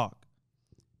people to talk,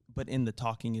 but in the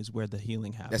talking is where the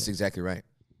healing happens. That's exactly right.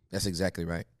 That's exactly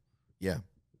right. Yeah.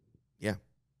 Yeah.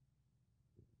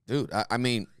 Dude, I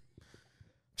mean,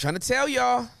 I'm trying to tell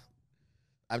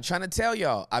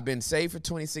y'all, I've been saved for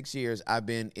 26 years. I've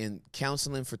been in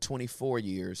counseling for 24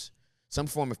 years, some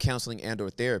form of counseling and or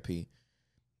therapy.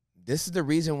 This is the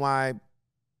reason why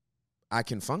I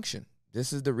can function.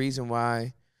 This is the reason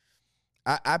why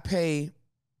I pay,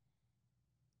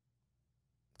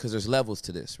 because there's levels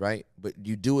to this, right? But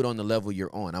you do it on the level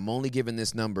you're on. I'm only giving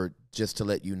this number just to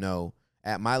let you know,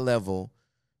 at my level,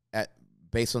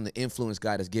 based on the influence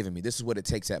God has given me, this is what it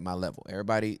takes at my level.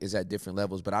 Everybody is at different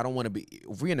levels, but I don't want to be,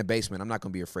 if we're in the basement, I'm not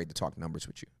going to be afraid to talk numbers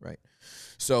with you, right?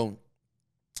 So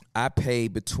I pay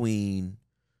between,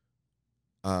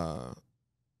 right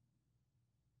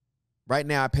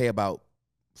now I pay about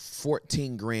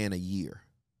 $14,000 a year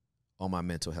on my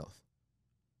mental health.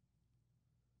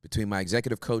 Between my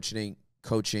executive coaching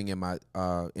and my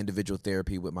individual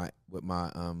therapy with my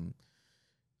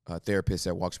therapist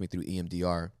that walks me through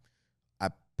EMDR, I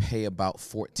pay about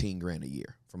 $14,000 a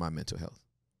year for my mental health.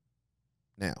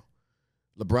 Now,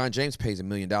 LeBron James pays $1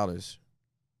 million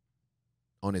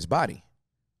on his body,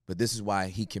 but this is why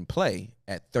he can play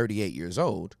at 38 years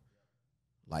old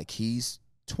like he's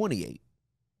 28,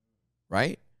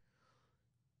 right?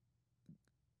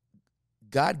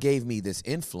 God gave me this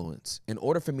influence. In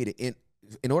order for me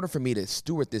to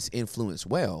steward this influence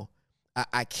well,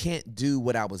 I can't do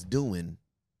what I was doing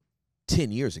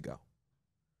 10 years ago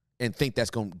and think that's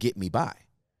going to get me by,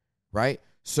 right?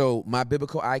 So my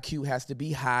biblical IQ has to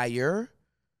be higher,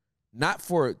 not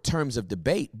for terms of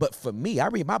debate, but for me. I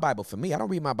read my Bible for me. I don't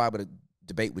read my Bible to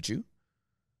debate with you.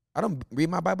 I don't read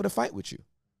my Bible to fight with you,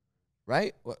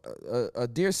 right? A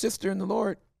dear sister in the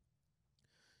Lord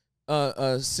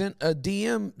sent a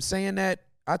DM saying that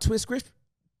I twist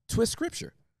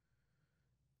scripture.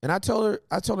 And I told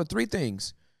her three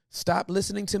things. Stop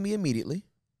listening to me immediately,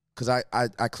 because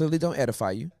I clearly don't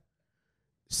edify you.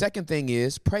 Second thing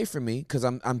is pray for me, because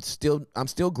I'm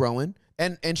still growing.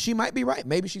 And she might be right.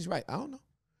 Maybe she's right. I don't know.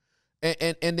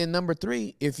 And then number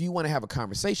three, if you want to have a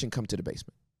conversation, come to the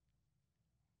basement.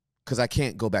 Because I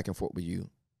can't go back and forth with you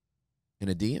in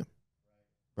a DM.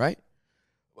 Right?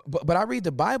 But I read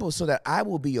the Bible so that I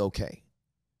will be okay.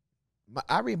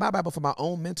 I read my Bible for my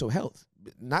own mental health,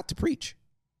 not to preach.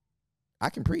 I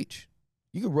can preach.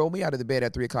 You can roll me out of the bed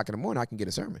at 3 o'clock in the morning, I can get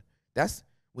a sermon. That's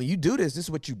when you do this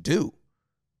is what you do,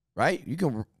 right? You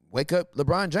can wake up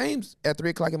LeBron James at 3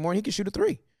 o'clock in the morning, he can shoot a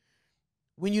three.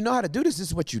 When you know how to do this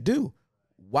is what you do.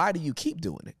 Why do you keep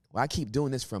doing it? Well, I keep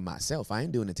doing this from myself. I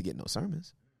ain't doing it to get no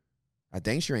sermons. I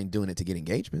dang sure ain't doing it to get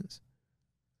engagements.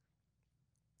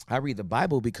 I read the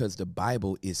Bible because the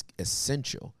Bible is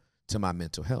essential to my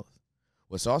mental health.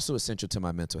 What's also essential to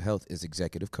my mental health is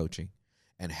executive coaching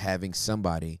and having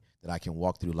somebody that I can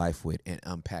walk through life with and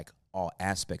unpack all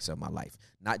aspects of my life,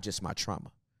 not just my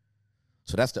trauma.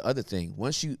 So that's the other thing.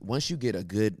 Once you get a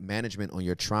good management on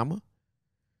your trauma,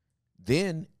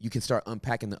 then you can start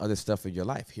unpacking the other stuff in your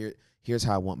life. Here's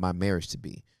how I want my marriage to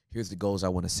be. Here's the goals I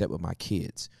want to set with my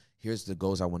kids. Here's the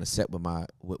goals I want to set with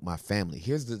my family.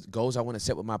 Here's the goals I want to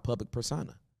set with my public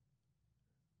persona.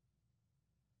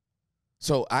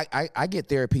 So I get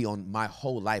therapy on my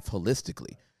whole life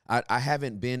holistically. I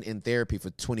haven't been in therapy for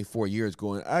 24 years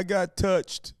going, I got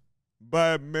touched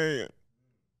by a man.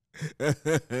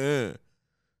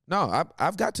 No,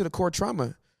 I've got to the core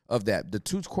trauma of that. The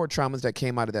two core traumas that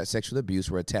came out of that sexual abuse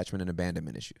were attachment and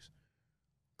abandonment issues.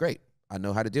 Great. I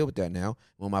know how to deal with that now.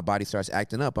 When my body starts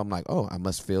acting up, I'm like, oh, I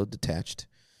must feel detached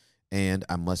and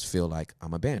I must feel like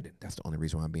I'm abandoned. That's the only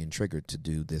reason why I'm being triggered to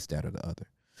do this, that, or the other.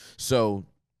 So,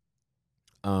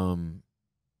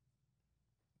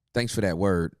 thanks for that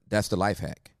word. That's the life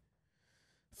hack.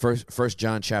 First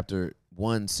John chapter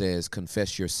 1 says,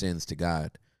 confess your sins to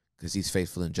God because he's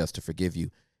faithful and just to forgive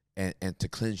you and to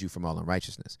cleanse you from all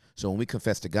unrighteousness. So when we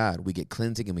confess to God, we get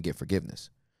cleansing and we get forgiveness.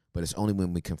 But it's only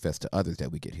when we confess to others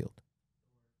that we get healed.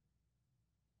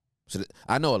 So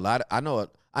I know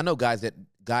guys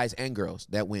and girls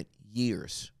that went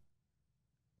years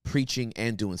preaching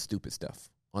and doing stupid stuff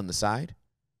on the side,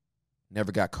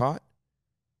 never got caught.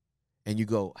 And you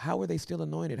go, how were they still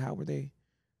anointed? How were they?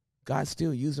 God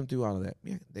still used them through all of that.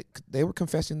 Yeah, they were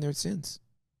confessing their sins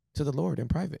to the Lord in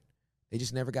private. They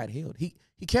just never got healed. He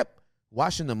kept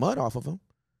washing the mud off of them,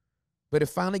 but it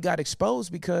finally got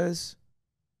exposed because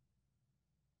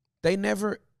they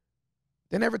never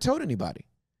told anybody.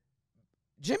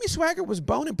 Jimmy Swaggart was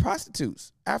boning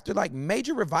prostitutes after like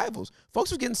major revivals.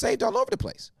 Folks were getting saved all over the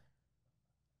place.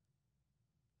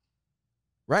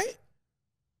 Right?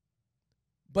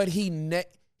 but he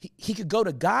could go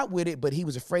to God with it, but he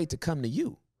was afraid to come to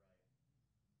you.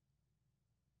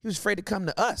 He was afraid to come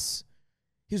to us.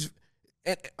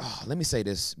 Let me say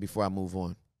this before I move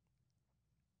on.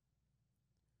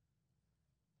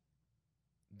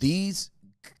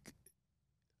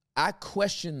 I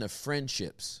question the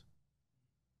friendships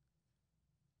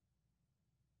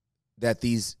that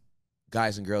these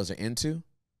guys and girls are into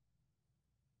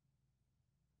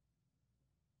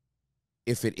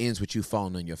if it ends with you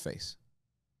falling on your face.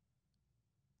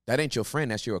 That ain't your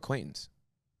friend, that's your acquaintance.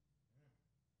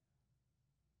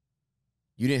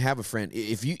 You didn't have a friend.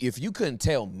 If you couldn't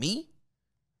tell me,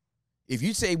 if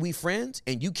you say we friends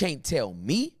and you can't tell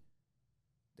me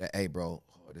that, hey, bro,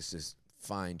 this is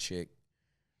fine chick.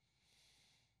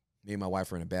 Me and my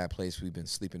wife are in a bad place. We've been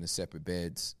sleeping in separate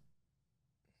beds.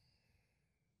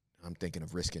 I'm thinking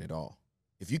of risking it all.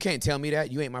 If you can't tell me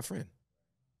that, you ain't my friend.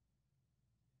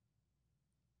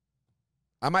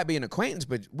 I might be an acquaintance,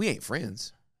 but we ain't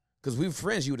friends. Because if we were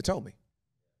friends, you would have told me.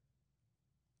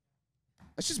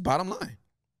 That's just bottom line.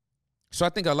 So I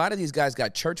think a lot of these guys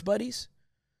got church buddies,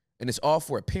 and it's all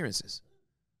for appearances.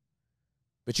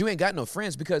 But you ain't got no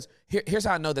friends because here's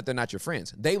how I know that they're not your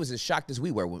friends. They was as shocked as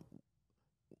we were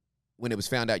when it was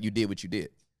found out you did what you did.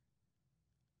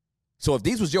 So if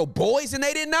these was your boys and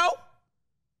they didn't know,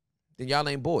 then y'all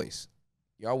ain't boys.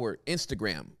 Y'all were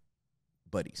Instagram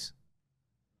buddies.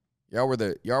 Y'all were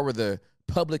the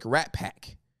public rat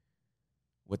pack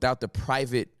without the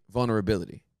private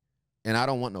vulnerability. And I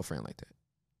don't want no friend like that.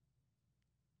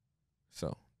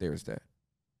 So there's that.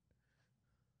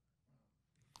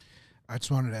 I just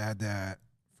wanted to add that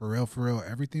for real,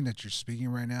 everything that you're speaking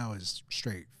right now is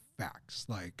straight facts.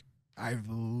 Like, I've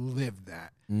lived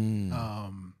that.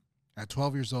 At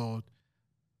 12 years old,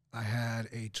 I had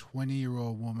a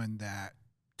 20-year-old woman that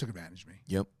took advantage of me.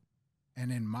 Yep.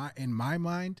 And in my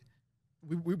mind,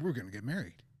 we were going to get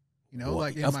married. You know,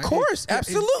 like of course,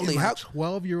 absolutely. How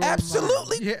 12-year-old?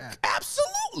 Absolutely, mind, yeah,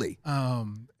 absolutely.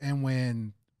 And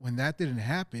when that didn't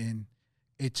happen,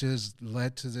 it just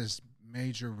led to this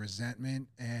major resentment.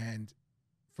 And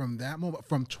from that moment,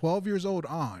 from 12 years old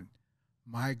on,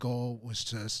 my goal was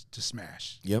just to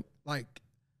smash. Yep. Like,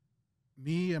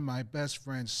 me and my best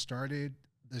friend started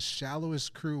the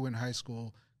shallowest crew in high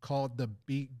school called the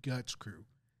Beat Guts Crew.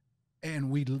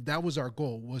 And that was our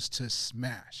goal, was to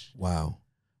smash. Wow.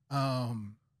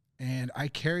 And I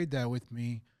carried that with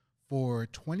me for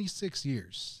 26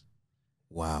 years.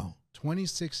 Wow.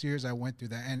 26 years I went through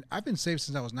that. And I've been saved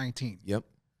since I was 19. Yep.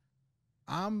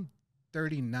 I'm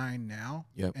 39 now.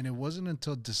 Yep. And it wasn't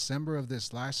until December of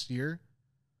this last year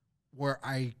where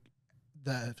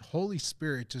the Holy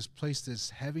Spirit just placed this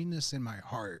heaviness in my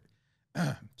heart.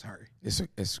 Sorry.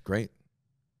 It's great.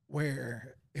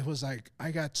 Where it was like,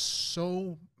 I got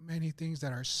so many things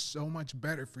that are so much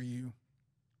better for you,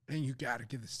 and you got to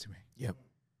give this to me. Yep.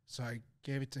 So I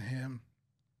gave it to him.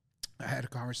 I had a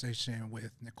conversation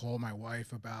with Nicole, my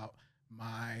wife, about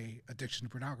my addiction to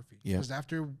pornography. Yep. Because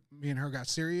after me and her got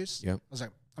serious, Yep. I was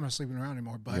like, I'm not sleeping around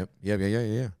anymore. But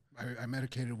Yeah. I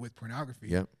medicated with pornography.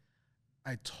 Yep.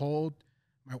 I told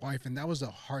my wife, and that was the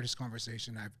hardest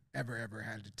conversation I've ever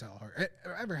had to tell her,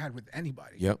 ever had with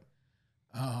anybody. Yep.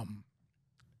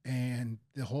 And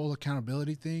the whole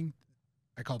accountability thing,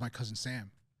 I called my cousin Sam.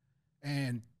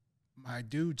 And my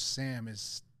dude Sam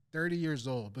is 30 years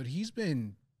old, but he's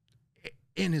been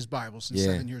in his Bible since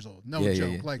 7 years old. No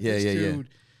joke. Like this dude,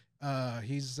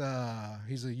 he's a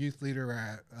youth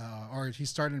leader or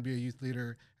he's starting to be a youth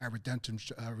leader at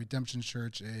Redemption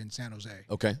Church in San Jose.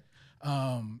 Okay.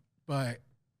 But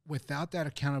without that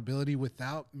accountability,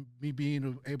 without me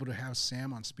being able to have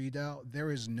Sam on speed dial,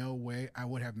 there is no way I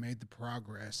would have made the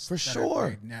progress For that sure.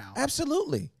 I've made now.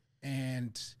 Absolutely.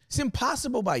 And it's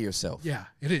impossible by yourself. Yeah,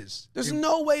 it is. There's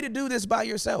no way to do this by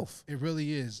yourself. It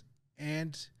really is.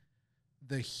 And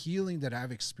the healing that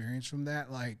I've experienced from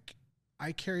that, like,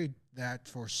 I carried that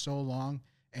for so long.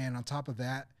 And on top of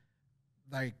that,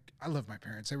 like, I love my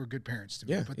parents. They were good parents to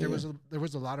me. Yeah, but there was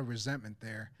a lot of resentment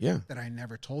there that I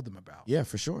never told them about. Yeah,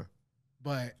 for sure.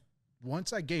 But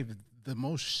once I gave the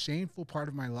most shameful part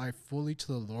of my life fully to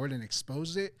the Lord and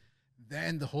exposed it,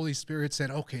 then the Holy Spirit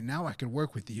said, okay, now I can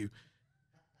work with you.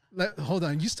 Hold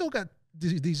on. You still got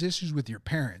these issues with your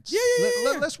parents.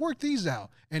 Let's work these out.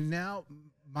 And now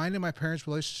mine and my parents'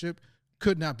 relationship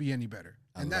could not be any better.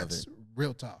 And that's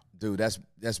real talk. Dude,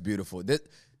 that's beautiful.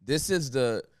 This is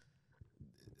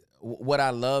what I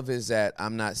love is that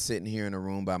I'm not sitting here in a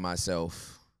room by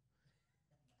myself.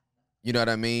 You know what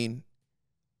I mean?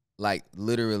 Like,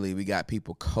 literally, we got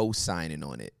people co-signing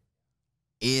on it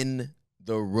in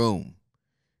the room.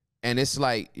 And it's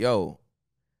like, yo,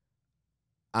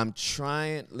 I'm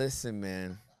trying. Listen,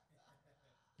 man.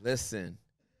 Listen.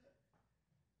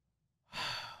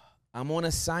 I'm on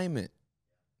assignment.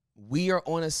 We are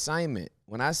on assignment.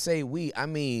 When I say we, I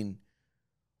mean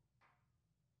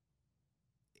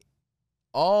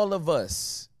all of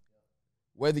us,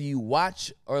 whether you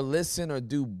watch or listen or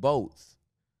do both,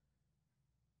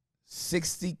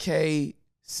 60K,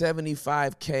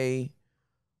 75K,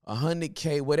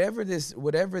 100K, whatever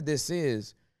this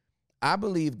is, I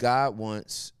believe God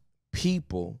wants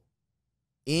people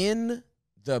in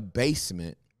the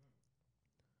basement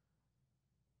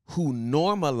who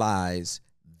normalize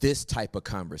this type of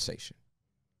conversation,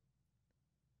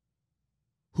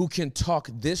 who can talk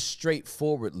this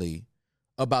straightforwardly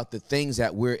about the things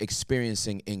that we're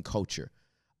experiencing in culture.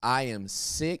 I am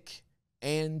sick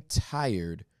and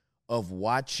tired of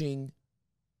watching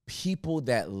people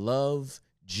that love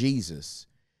Jesus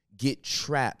get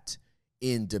trapped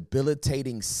in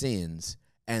debilitating sins,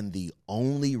 and the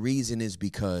only reason is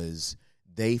because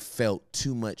they felt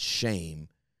too much shame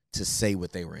to say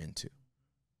what they were into.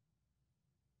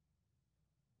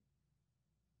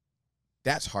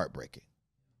 That's heartbreaking.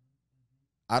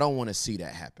 I don't want to see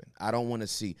that happen. I don't want to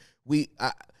see.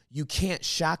 You can't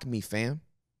shock me, fam.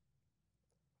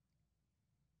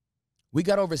 We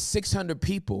got over 600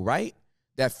 people, right,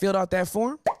 that filled out that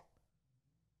form.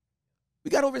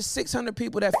 We got over 600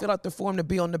 people that filled out the form to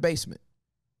be on the basement.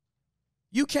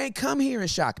 You can't come here and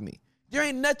shock me. There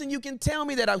ain't nothing you can tell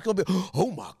me that I'm going to be,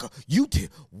 oh, my God, you did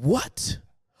what?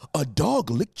 A dog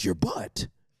licked your butt.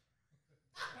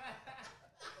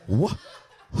 What?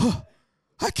 Huh.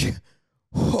 I can't.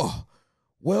 Oh,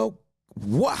 well,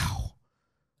 wow.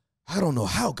 I don't know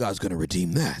how God's going to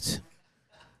redeem that.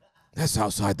 That's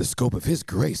outside the scope of his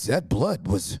grace. That blood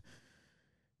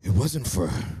it wasn't for,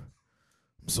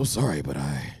 I'm so sorry, but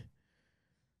I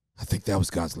think that was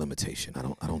God's limitation.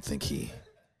 I don't think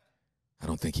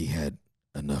he had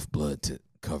enough blood to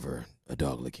cover a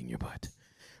dog licking your butt.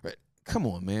 Right? Come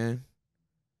on, man.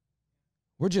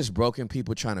 We're just broken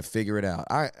people trying to figure it out.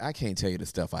 I can't tell you the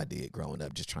stuff I did growing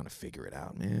up just trying to figure it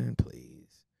out, man,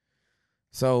 please.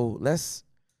 So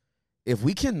if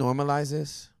we can normalize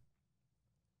this,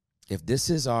 if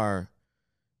this is our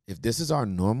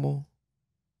normal,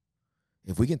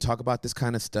 if we can talk about this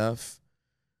kind of stuff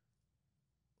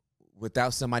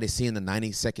without somebody seeing the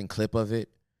 90-second clip of it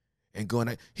and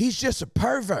going, he's just a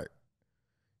pervert.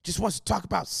 Just wants to talk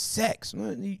about sex.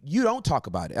 You don't talk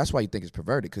about it. That's why you think it's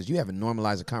perverted, because you haven't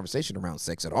normalized a conversation around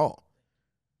sex at all.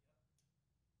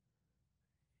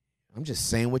 I'm just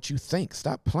saying what you think.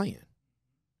 Stop playing.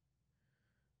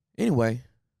 Anyway.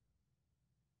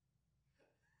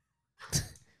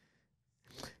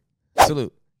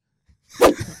 Salute.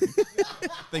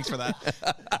 Thanks for that.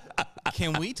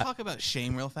 Can we talk about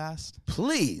shame real fast?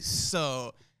 Please.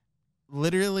 So,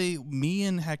 literally, me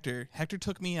and Hector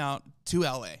took me out to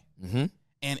LA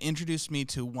and introduced me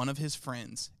to one of his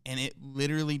friends, and it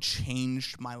literally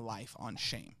changed my life on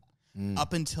shame.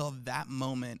 Up until that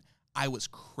moment, I was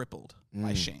crippled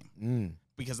by shame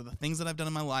because of the things that I've done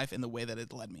in my life and the way that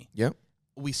it led me. Yep.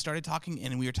 We started talking,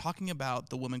 and we were talking about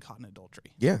the woman caught in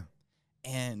adultery. Yeah.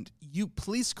 And you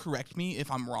please correct me if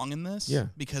I'm wrong in this. Yeah.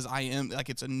 Because I am, like,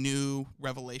 it's a new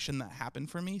revelation that happened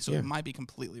for me. So it might be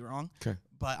completely wrong. Okay.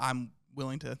 But I'm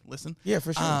willing to listen. Yeah,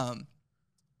 for sure.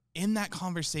 In that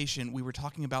conversation, we were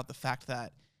talking about the fact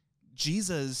that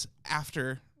Jesus,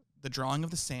 after the drawing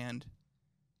of the sand,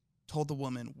 told the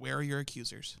woman, where are your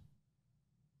accusers?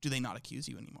 Do they not accuse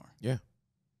you anymore? Yeah.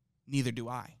 Neither do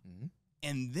I.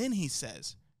 And then he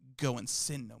says, go and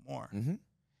sin no more.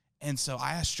 And so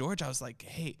I asked George, I was like,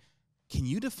 hey, can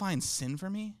you define sin for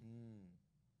me?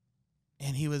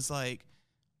 And he was like,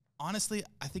 honestly,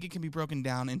 I think it can be broken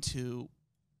down into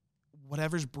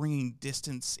whatever's bringing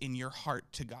distance in your heart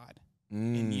to God,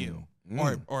 in you,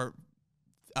 or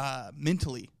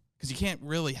mentally, because you can't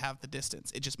really have the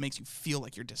distance. It just makes you feel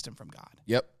like you're distant from God.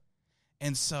 Yep.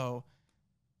 And so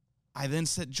I then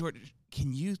said, George,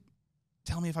 can you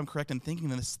tell me if I'm correct in thinking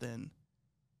this then?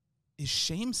 Is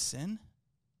shame sin?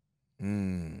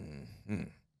 And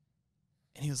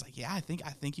he was like, yeah, I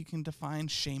think you can define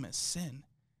shame as sin,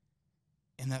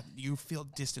 and that you feel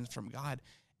distance from God.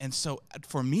 And so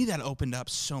for me, that opened up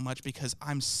so much, because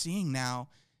I'm seeing now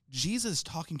Jesus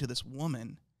talking to this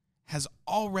woman has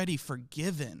already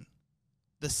forgiven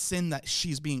the sin that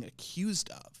she's being accused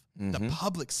of, the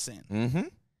public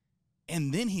sin.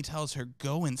 And then he tells her,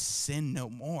 go and sin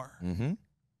no more.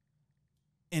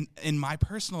 And in my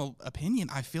personal opinion,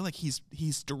 I feel like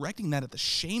he's directing that at the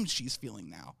shame she's feeling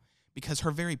now, because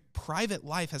her very private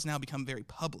life has now become very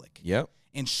public. Yep.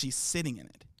 And she's sitting in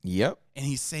it. Yep. And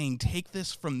he's saying, take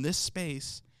this from this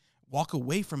space walk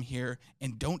away from here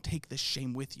and don't take this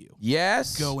shame with you.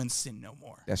 Yes. Go and sin no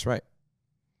more. That's right.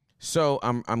 So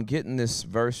I'm getting this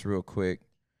verse real quick.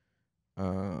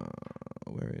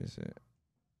 Where is it?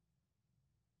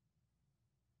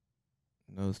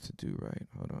 Knows to do right.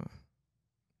 Hold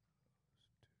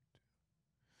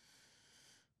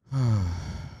on.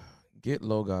 Get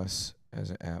Logos as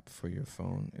an app for your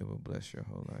phone. It will bless your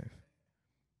whole life.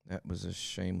 That was a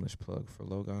shameless plug for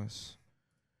Logos.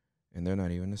 And they're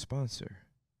not even a sponsor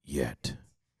yet.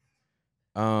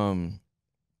 Oh,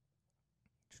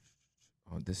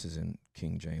 this is in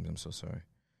King James. I'm so sorry.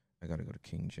 I got to go to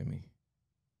King Jimmy.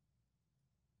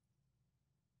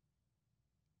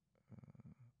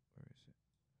 Where is it?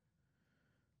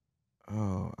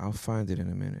 Oh, I'll find it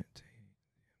in a minute.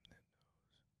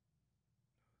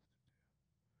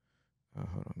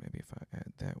 Hold on. Maybe if I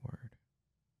add that word,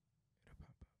 it'll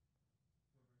pop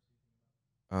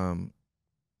up.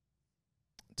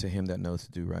 To him that knows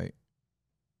to do right.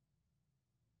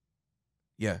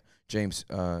 Yeah, James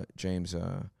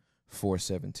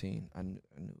 4:17. I knew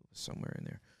it was somewhere in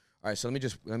there. All right, so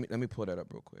let me pull that up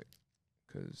real quick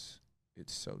because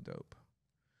it's so dope.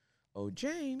 Oh,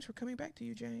 James, we're coming back to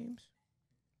you, James.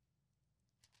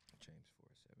 James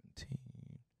 4:17.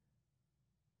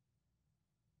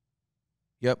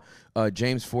 Yep,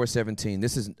 James 4:17.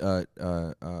 This is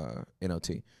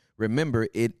NLT. Remember,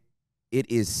 it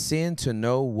is sin to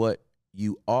know what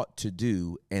you ought to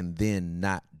do and then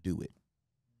not do it.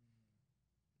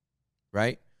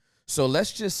 Right? So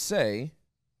let's just say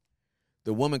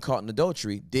the woman caught in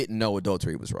adultery didn't know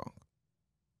adultery was wrong.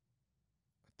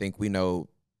 I think we know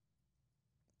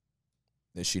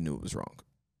that she knew it was wrong.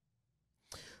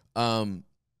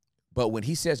 But when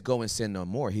he says go and sin no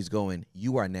more, he's going,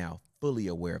 you are now fully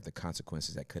aware of the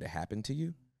consequences that could have happened to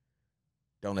you.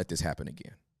 Don't let this happen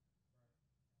again.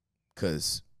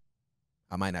 Because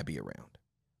I might not be around.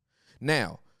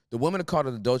 Now, the woman caught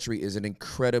in adultery is an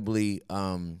incredibly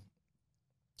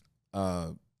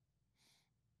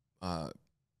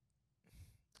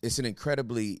it's an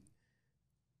incredibly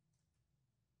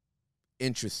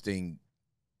interesting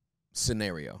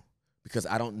scenario because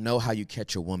I don't know how you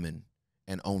catch a woman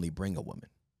and only bring a woman.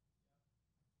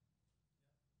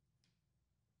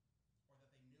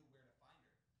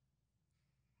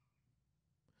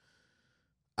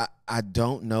 I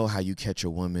don't know how you catch a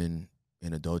woman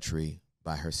in adultery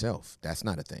by herself. That's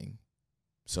not a thing.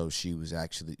 So she was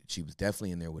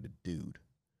definitely in there with a dude.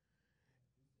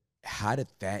 How did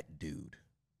that dude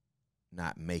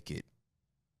not make it?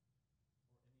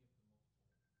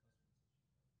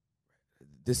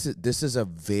 This is a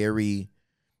very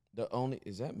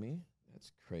is that me?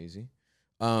 That's crazy.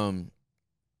 The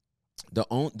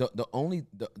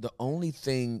only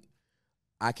thing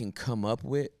I can come up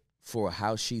with for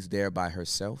how she's there by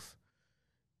herself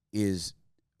is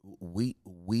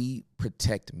we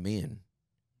protect men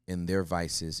in their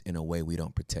vices in a way we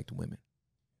don't protect women.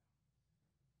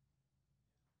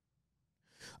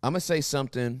 I'm going to say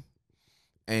something,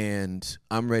 and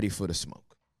I'm ready for the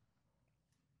smoke.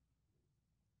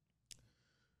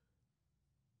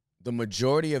 The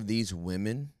majority of these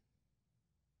women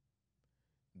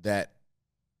that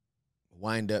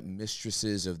wind up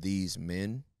mistresses of these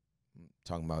men, I'm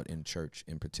talking about in church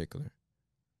in particular,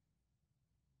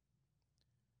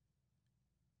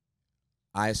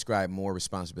 I ascribe more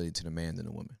responsibility to the man than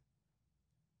the woman.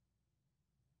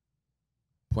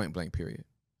 Point blank, period.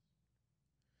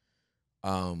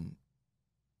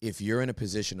 If you're in a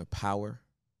position of power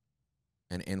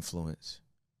and influence,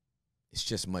 it's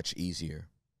just much easier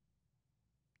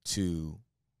to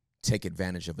take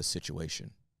advantage of a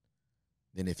situation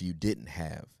than if you didn't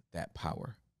have that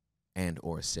power and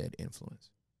or said influence.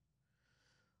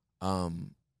 I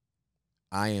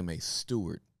am a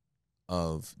steward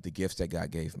of the gifts that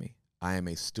God gave me. I am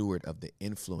a steward of the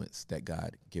influence that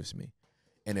God gives me.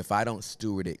 And if I don't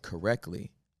steward it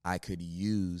correctly, I could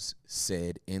use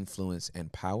said influence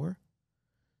and power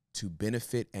to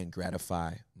benefit and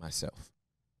gratify myself.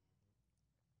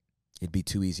 It'd be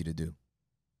too easy to do.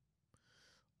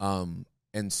 And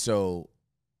so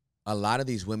a lot of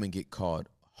these women get called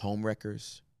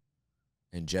homewreckers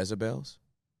and Jezebels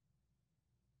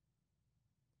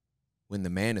when the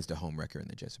man is the homewrecker and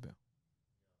the Jezebel.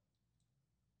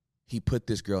 He put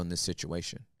this girl in this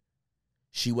situation.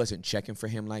 She wasn't checking for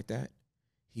him like that.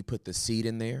 He put the seed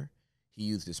in there. He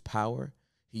used his power.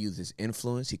 He used his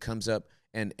influence. He comes up,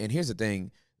 and here's the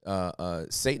thing.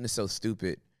 Satan is so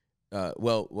stupid.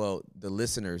 The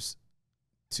listeners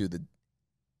to the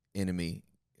enemy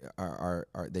are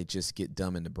they just get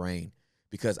dumb in the brain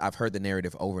because I've heard the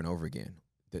narrative over and over again.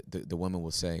 The woman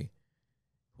will say,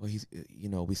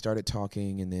 well, we started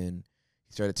talking, and then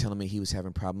he started telling me he was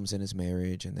having problems in his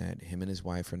marriage and that him and his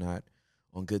wife are not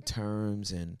on good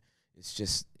terms. And it's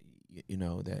just,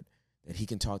 that he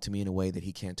can talk to me in a way that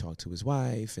he can't talk to his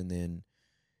wife. And then,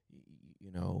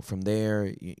 from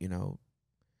there,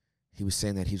 he was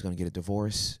saying that he was going to get a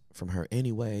divorce from her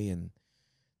anyway. And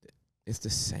it's the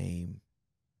same.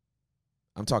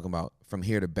 I'm talking about from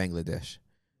here to Bangladesh,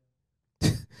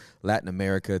 Latin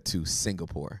America to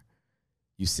Singapore.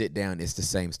 You sit down, it's the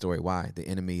same story. Why? The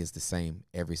enemy is the same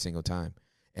every single time.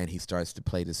 And he starts to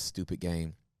play this stupid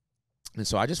game. And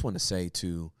so I just want to say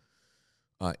to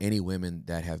any women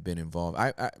that have been involved,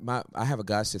 I have a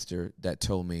god sister that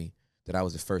told me that I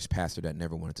was the first pastor that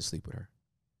never wanted to sleep with her.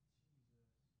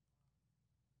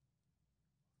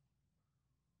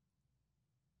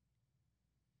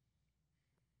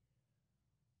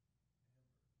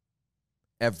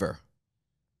 Ever.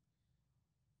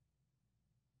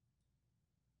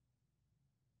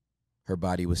 Her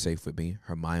body was safe with me.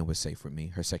 Her mind was safe with me.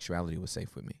 Her sexuality was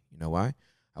safe with me. You know why?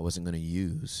 I wasn't going to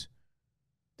use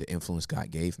the influence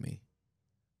God gave me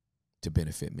to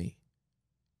benefit me.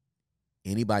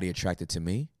 Anybody attracted to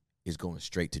me is going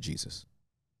straight to Jesus.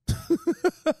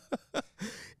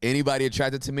 Anybody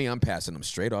attracted to me, I'm passing them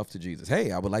straight off to Jesus.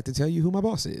 Hey, I would like to tell you who my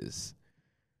boss is.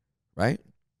 Right?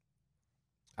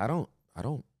 I'm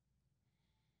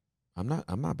not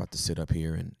about to sit up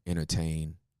here and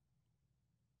entertain.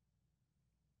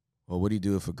 Well, what do you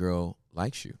do if a girl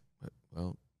likes you?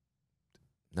 Well,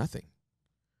 nothing.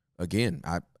 Again,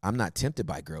 I'm not tempted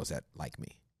by girls that like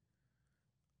me.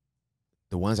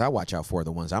 The ones I watch out for are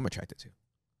the ones I'm attracted to.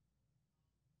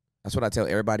 That's what I tell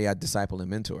everybody I disciple and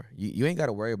mentor. You ain't got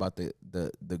to worry about the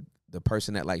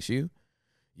person that likes you.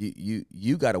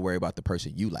 You got to worry about the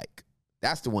person you like.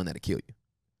 That's the one that'll kill you.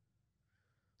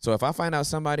 So if I find out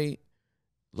somebody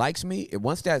likes me,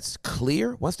 once that's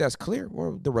clear,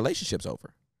 well, the relationship's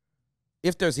over.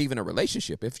 If there's even a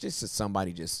relationship, if just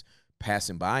somebody just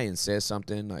passing by and says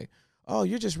something like, oh,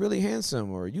 you're just really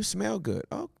handsome, or you smell good.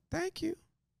 Oh, thank you.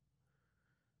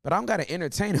 But I'm got to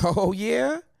entertain. Oh,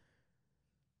 yeah?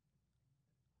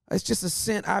 It's just a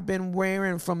scent I've been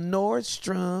wearing from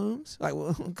Nordstrom's. Like,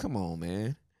 well, come on,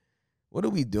 man. What are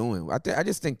we doing? I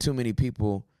just think too many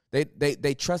people,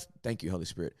 they trust. Thank you, Holy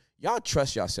Spirit. Y'all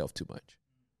trust yourself too much.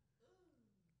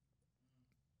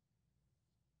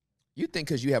 You think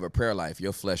because you have a prayer life,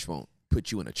 your flesh won't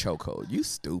put you in a chokehold. You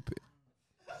stupid.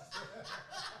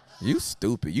 You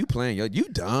stupid. You playing. You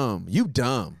dumb. You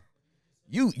dumb.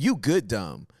 You good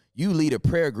dumb. You lead a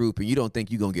prayer group and you don't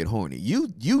think you're going to get horny.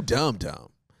 You dumb.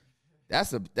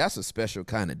 That's a special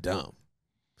kind of dumb.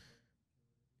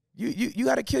 You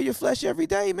got to kill your flesh every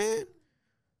day, man.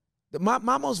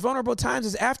 My most vulnerable times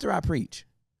is after I preach.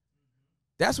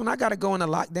 That's when I got to go into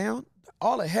lockdown.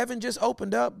 All of heaven just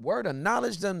opened up. Word of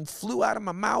knowledge done flew out of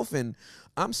my mouth, and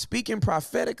I'm speaking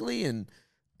prophetically, and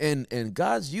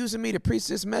God's using me to preach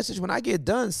this message. When I get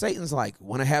done, Satan's like,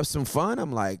 want to have some fun?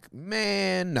 I'm like,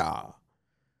 man, nah.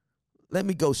 Let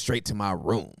me go straight to my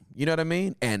room. You know what I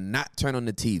mean? And not turn on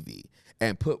the TV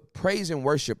and put praise and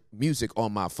worship music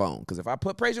on my phone. Because if I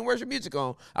put praise and worship music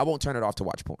on, I won't turn it off to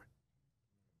watch porn.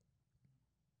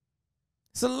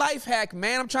 It's a life hack,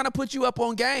 man. I'm trying to put you up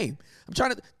on game. I'm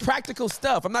trying to practical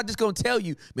stuff. I'm not just going to tell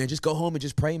you, man, just go home and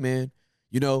just pray, man.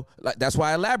 You know, like, that's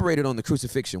why I elaborated on the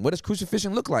crucifixion. What does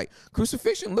crucifixion look like?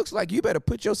 Crucifixion looks like you better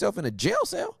put yourself in a jail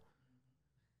cell.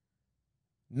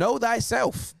 Know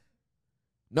thyself.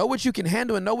 Know what you can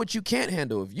handle and know what you can't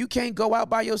handle. If you can't go out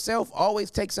by yourself, always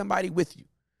take somebody with you.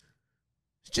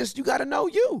 It's just you got to know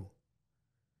you.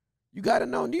 You got to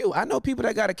know you. I know people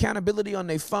that got accountability on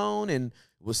their phone and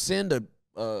will send a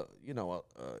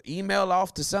email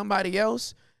off to somebody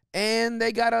else, and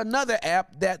they got another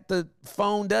app that the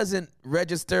phone doesn't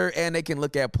register, and they can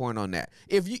look at porn on that.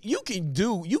 If you can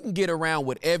get around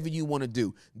whatever you want to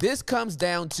do. This comes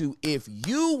down to if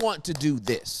you want to do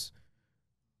this.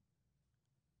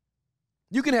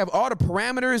 You can have all the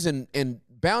parameters and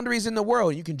boundaries in the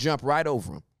world, and you can jump right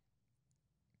over them.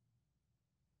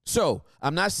 So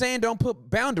I'm not saying don't put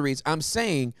boundaries. I'm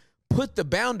saying put the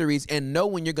boundaries and know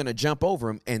when you're going to jump over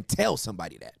them and tell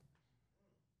somebody that.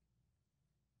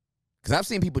 Because I've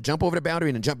seen people jump over the boundary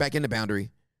and then jump back in the boundary.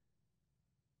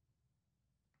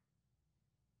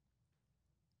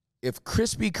 If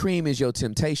Krispy Kreme is your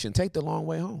temptation, take the long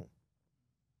way home.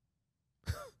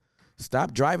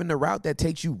 Stop driving the route that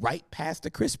takes you right past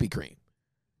the Krispy Kreme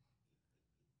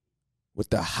with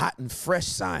the hot and fresh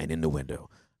sign in the window.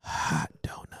 Hot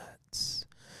donuts,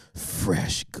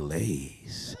 fresh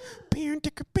glaze. I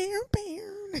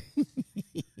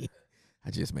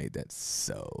just made that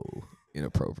so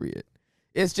inappropriate.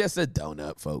 It's just a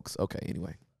donut, folks. Okay,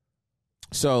 anyway.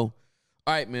 So,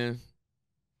 all right, man.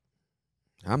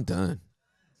 I'm done.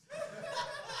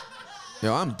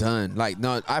 Yo, I'm done. Like,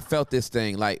 no, I felt this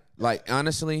thing. Like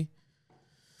honestly,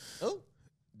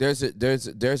 there's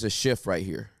a shift right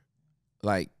here.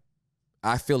 Like,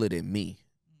 I feel it in me.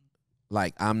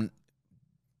 Like,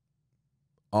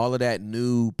 all of that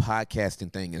new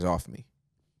podcasting thing is off me.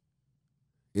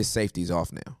 Its safety's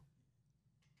off now.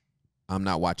 I'm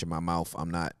not watching my mouth.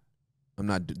 I'm not.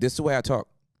 This is the way I talk.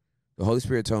 The Holy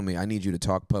Spirit told me, I need you to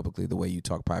talk publicly the way you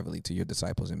talk privately to your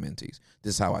disciples and mentees.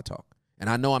 This is how I talk. And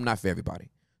I know I'm not for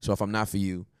everybody. So if I'm not for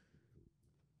you,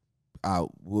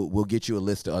 we'll get you a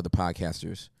list of other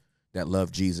podcasters that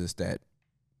love Jesus that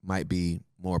might be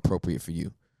more appropriate for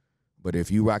you. But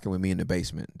if you rocking with me in the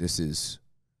basement, this is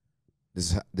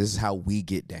how we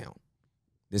get down.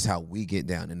 This is how we get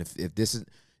down. And if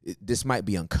this might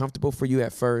be uncomfortable for you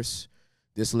at first,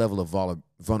 this level of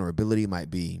vulnerability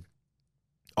might be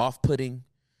off-putting.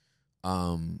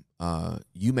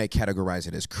 You may categorize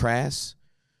it as crass.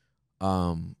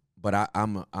 But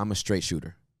I'm a straight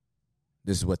shooter.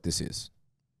 This is what this is.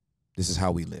 This is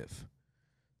how we live.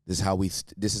 This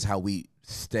is how we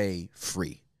stay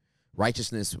free.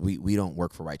 Righteousness, we don't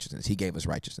work for righteousness. He gave us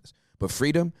righteousness. But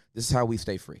freedom, this is how we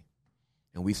stay free.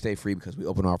 And we stay free because we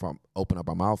open up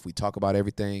our mouth. We talk about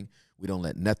everything. We don't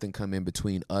let nothing come in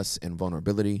between us and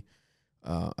vulnerability,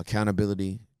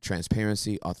 accountability,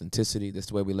 transparency, authenticity. This is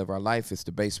the way we live our life. It's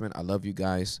the basement. I love you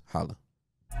guys. Holla.